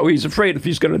 So Right. he's afraid if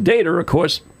he's going to date her, of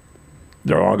course,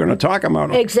 they're all going to talk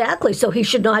about him. Exactly. So he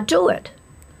should not do it.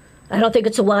 I don't think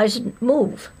it's a wise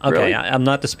move. Okay, Really? I'm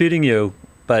not disputing you,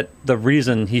 but the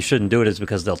reason he shouldn't do it is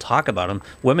because they'll talk about him.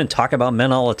 Women talk about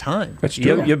men all the time. That's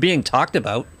true. You're being talked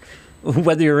about.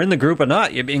 Whether you're in the group or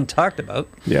not, you're being talked about.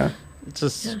 Yeah. It's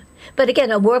just But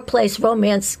again, a workplace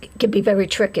romance can be very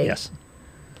tricky. yes.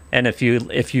 And if you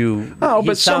Oh, he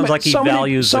but sounds like he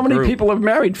values so the many group. people have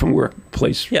married from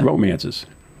workplace Yeah. romances.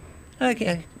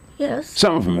 Okay. Yes.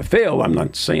 Some of them have failed. I'm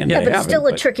not saying Yeah, they but it's haven't. still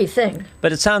a but- tricky thing.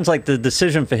 But it sounds like the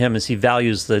decision for him is he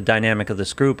values the dynamic of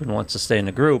this group and wants to stay in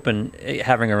the group, and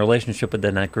having a relationship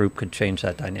within that group could change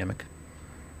that dynamic.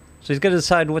 So he's got to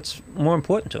decide what's more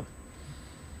important to him.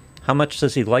 How much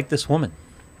does he like this woman?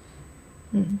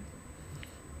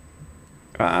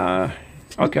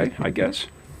 Okay, I guess.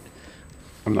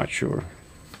 I'm not sure.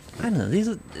 I don't know.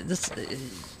 This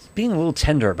being a little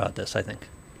tender about this, I think.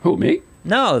 Who, me?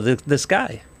 No, this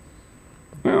guy.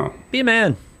 Oh, Be a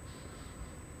man.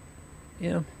 You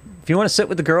know, if you want to sit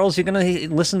with the girls, you're going to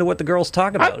listen to what the girls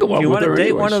talk about. go out If you with want to her date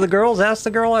anyways. one of the girls, ask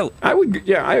the girl out. I would.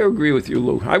 Yeah, I agree with you,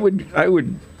 Lou. I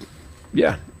would.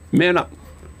 Yeah, man up.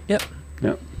 Yep.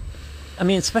 Yeah. I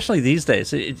mean, especially these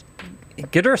days.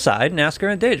 Get her aside and ask her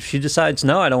on a date. If she decides,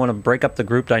 no, I don't want to break up the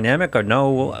group dynamic, or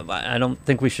no, I don't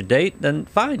think we should date, then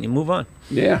fine, you move on.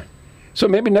 Yeah. So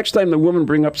maybe next time the woman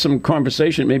bring up some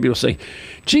conversation, maybe you'll say,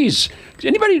 geez, does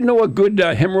anybody know a good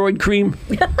hemorrhoid cream?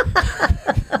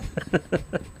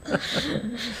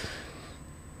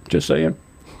 Just saying.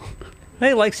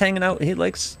 He likes hanging out. He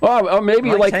likes,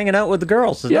 Maybe likes hanging out with the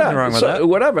girls. There's nothing wrong with that.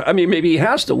 whatever. I mean, maybe he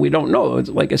has to. We don't know. It's,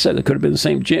 like I said, it could have been the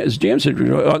same as Jan said.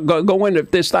 Go in,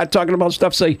 if they start talking about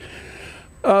stuff, say,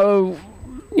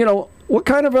 what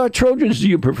kind of Trojans do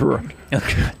you prefer?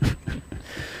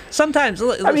 Sometimes,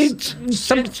 I mean,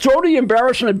 throw the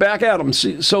embarrassment back at them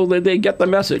so that they get the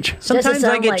message. sometimes I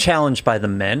sound get like- challenged by the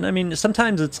men. I mean,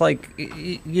 sometimes it's like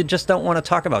you just don't want to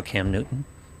talk about Cam Newton,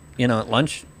 at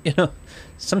lunch.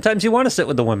 Sometimes you want to sit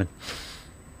with the women,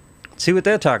 see what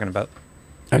they're talking about.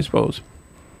 I suppose.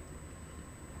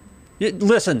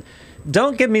 Listen,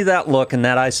 don't give me that look and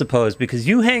that I suppose, because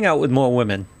you hang out with more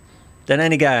women than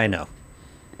any guy I know.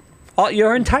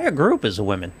 Your entire group is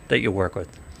women that you work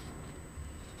with.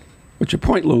 What's your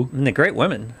point, Lou? And they're great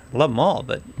women. Love them all,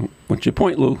 but What's your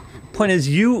point, Lou? point is,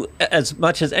 you, as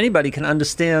much as anybody, can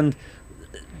understand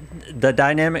the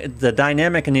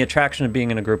dynamic and the attraction of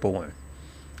being in a group of women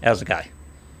as a guy.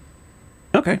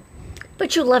 Okay.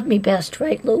 But you love me best,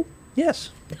 right, Lou?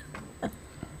 Yes.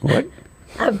 What?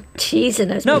 I'm teasing.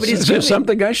 No, but Is there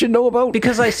something I should know about?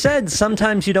 Because I said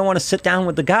sometimes you don't want to sit down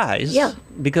with the guys. Yeah.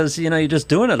 Because, you're just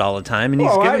doing it all the time, and he's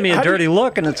Well, giving me a how do dirty you-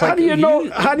 look, and it's How like, do you know?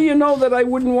 How do you know that I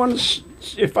wouldn't want to,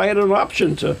 if I had an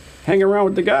option to hang around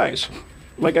with the guys,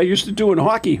 like I used to do in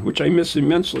hockey, which I miss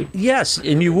immensely? Yes,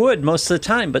 and you would most of the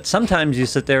time, but sometimes you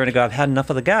sit there and go, I've had enough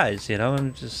of the guys,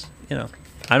 and just,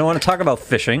 I don't want to talk about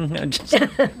fishing. I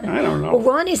don't know. Well,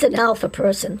 Ronnie's an alpha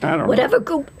person. I don't know. Whatever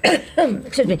group,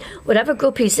 excuse me, whatever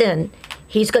group he's in,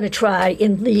 he's going to try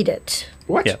and lead it.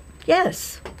 What? Yeah.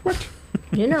 Yes, What?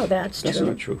 you know that's That's true.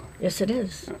 not true. Yes, it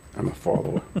is. I'm a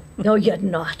follower. No, you're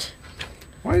not.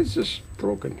 Why is this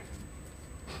broken?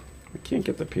 I can't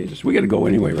get the pages. We got to go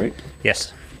anyway, right?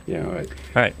 Yes. Yeah, all right.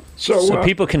 All right. So,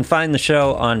 people can find the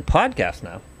show on podcast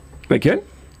now. They can?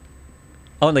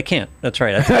 Oh, and they can't. That's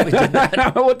right. I thought we did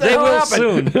that. What the They hell will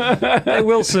happened? soon. They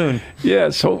will soon. Yeah,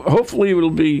 so hopefully it'll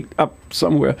be up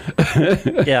somewhere.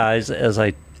 Yeah, as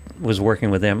I was working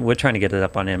with them, we're trying to get it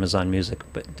up on Amazon Music,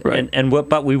 but Right.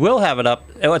 but we will have it up.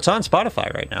 Oh, it's on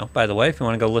Spotify right now, by the way. If you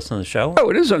want to go listen to the show,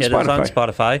 Oh, it is on It is Spotify. on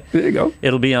Spotify. There you go.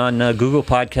 It'll be on Google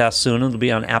Podcasts soon. It'll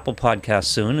be on Apple Podcasts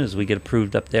soon as we get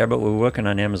approved up there. But we're working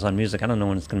on Amazon Music. I don't know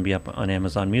when it's going to be up on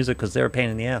Amazon Music because they're a pain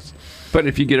in the ass. But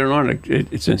if you get it on,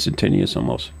 it's instantaneous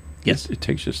almost. Yes. It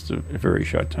takes just a very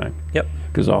short time. Yep.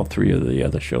 Because all three of the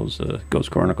other shows,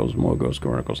 Ghost Chronicles, More Ghost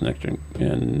Chronicles,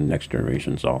 and Next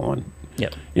Generation's all on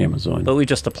Yep. Amazon. But we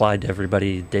just applied to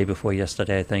everybody the day before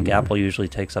yesterday. I think Apple usually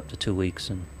takes up to 2 weeks,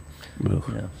 and Ugh.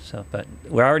 You know, so, but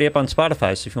we're already up on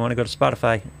Spotify, so if you want to go to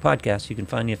Spotify podcast, you can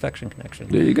find the Affection Connection.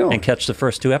 There you go. And catch the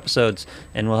first 2 episodes,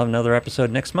 and we'll have another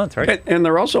episode next month, right? And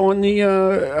they're also on the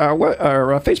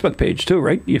our Facebook page too,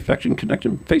 right? The Affection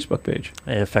Connection Facebook page.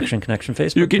 Affection Connection You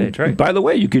Facebook can, page, right? by the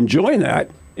way, you can join that,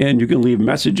 and you can leave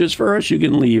messages for us. You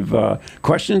can leave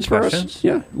questions for us. Questions?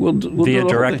 Yeah, we'll do the Via whole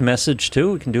direct thing. message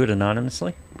too. We can do it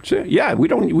anonymously. So, yeah, we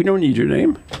don't need your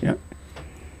name. Yeah,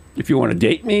 if you want to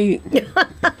date me,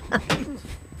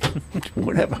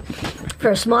 whatever,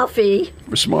 For a small fee.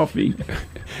 for a small fee.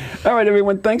 All right,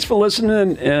 everyone, thanks for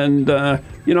listening. And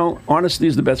you know, honesty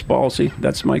is the best policy.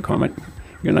 That's my comment.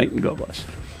 Good night and God bless.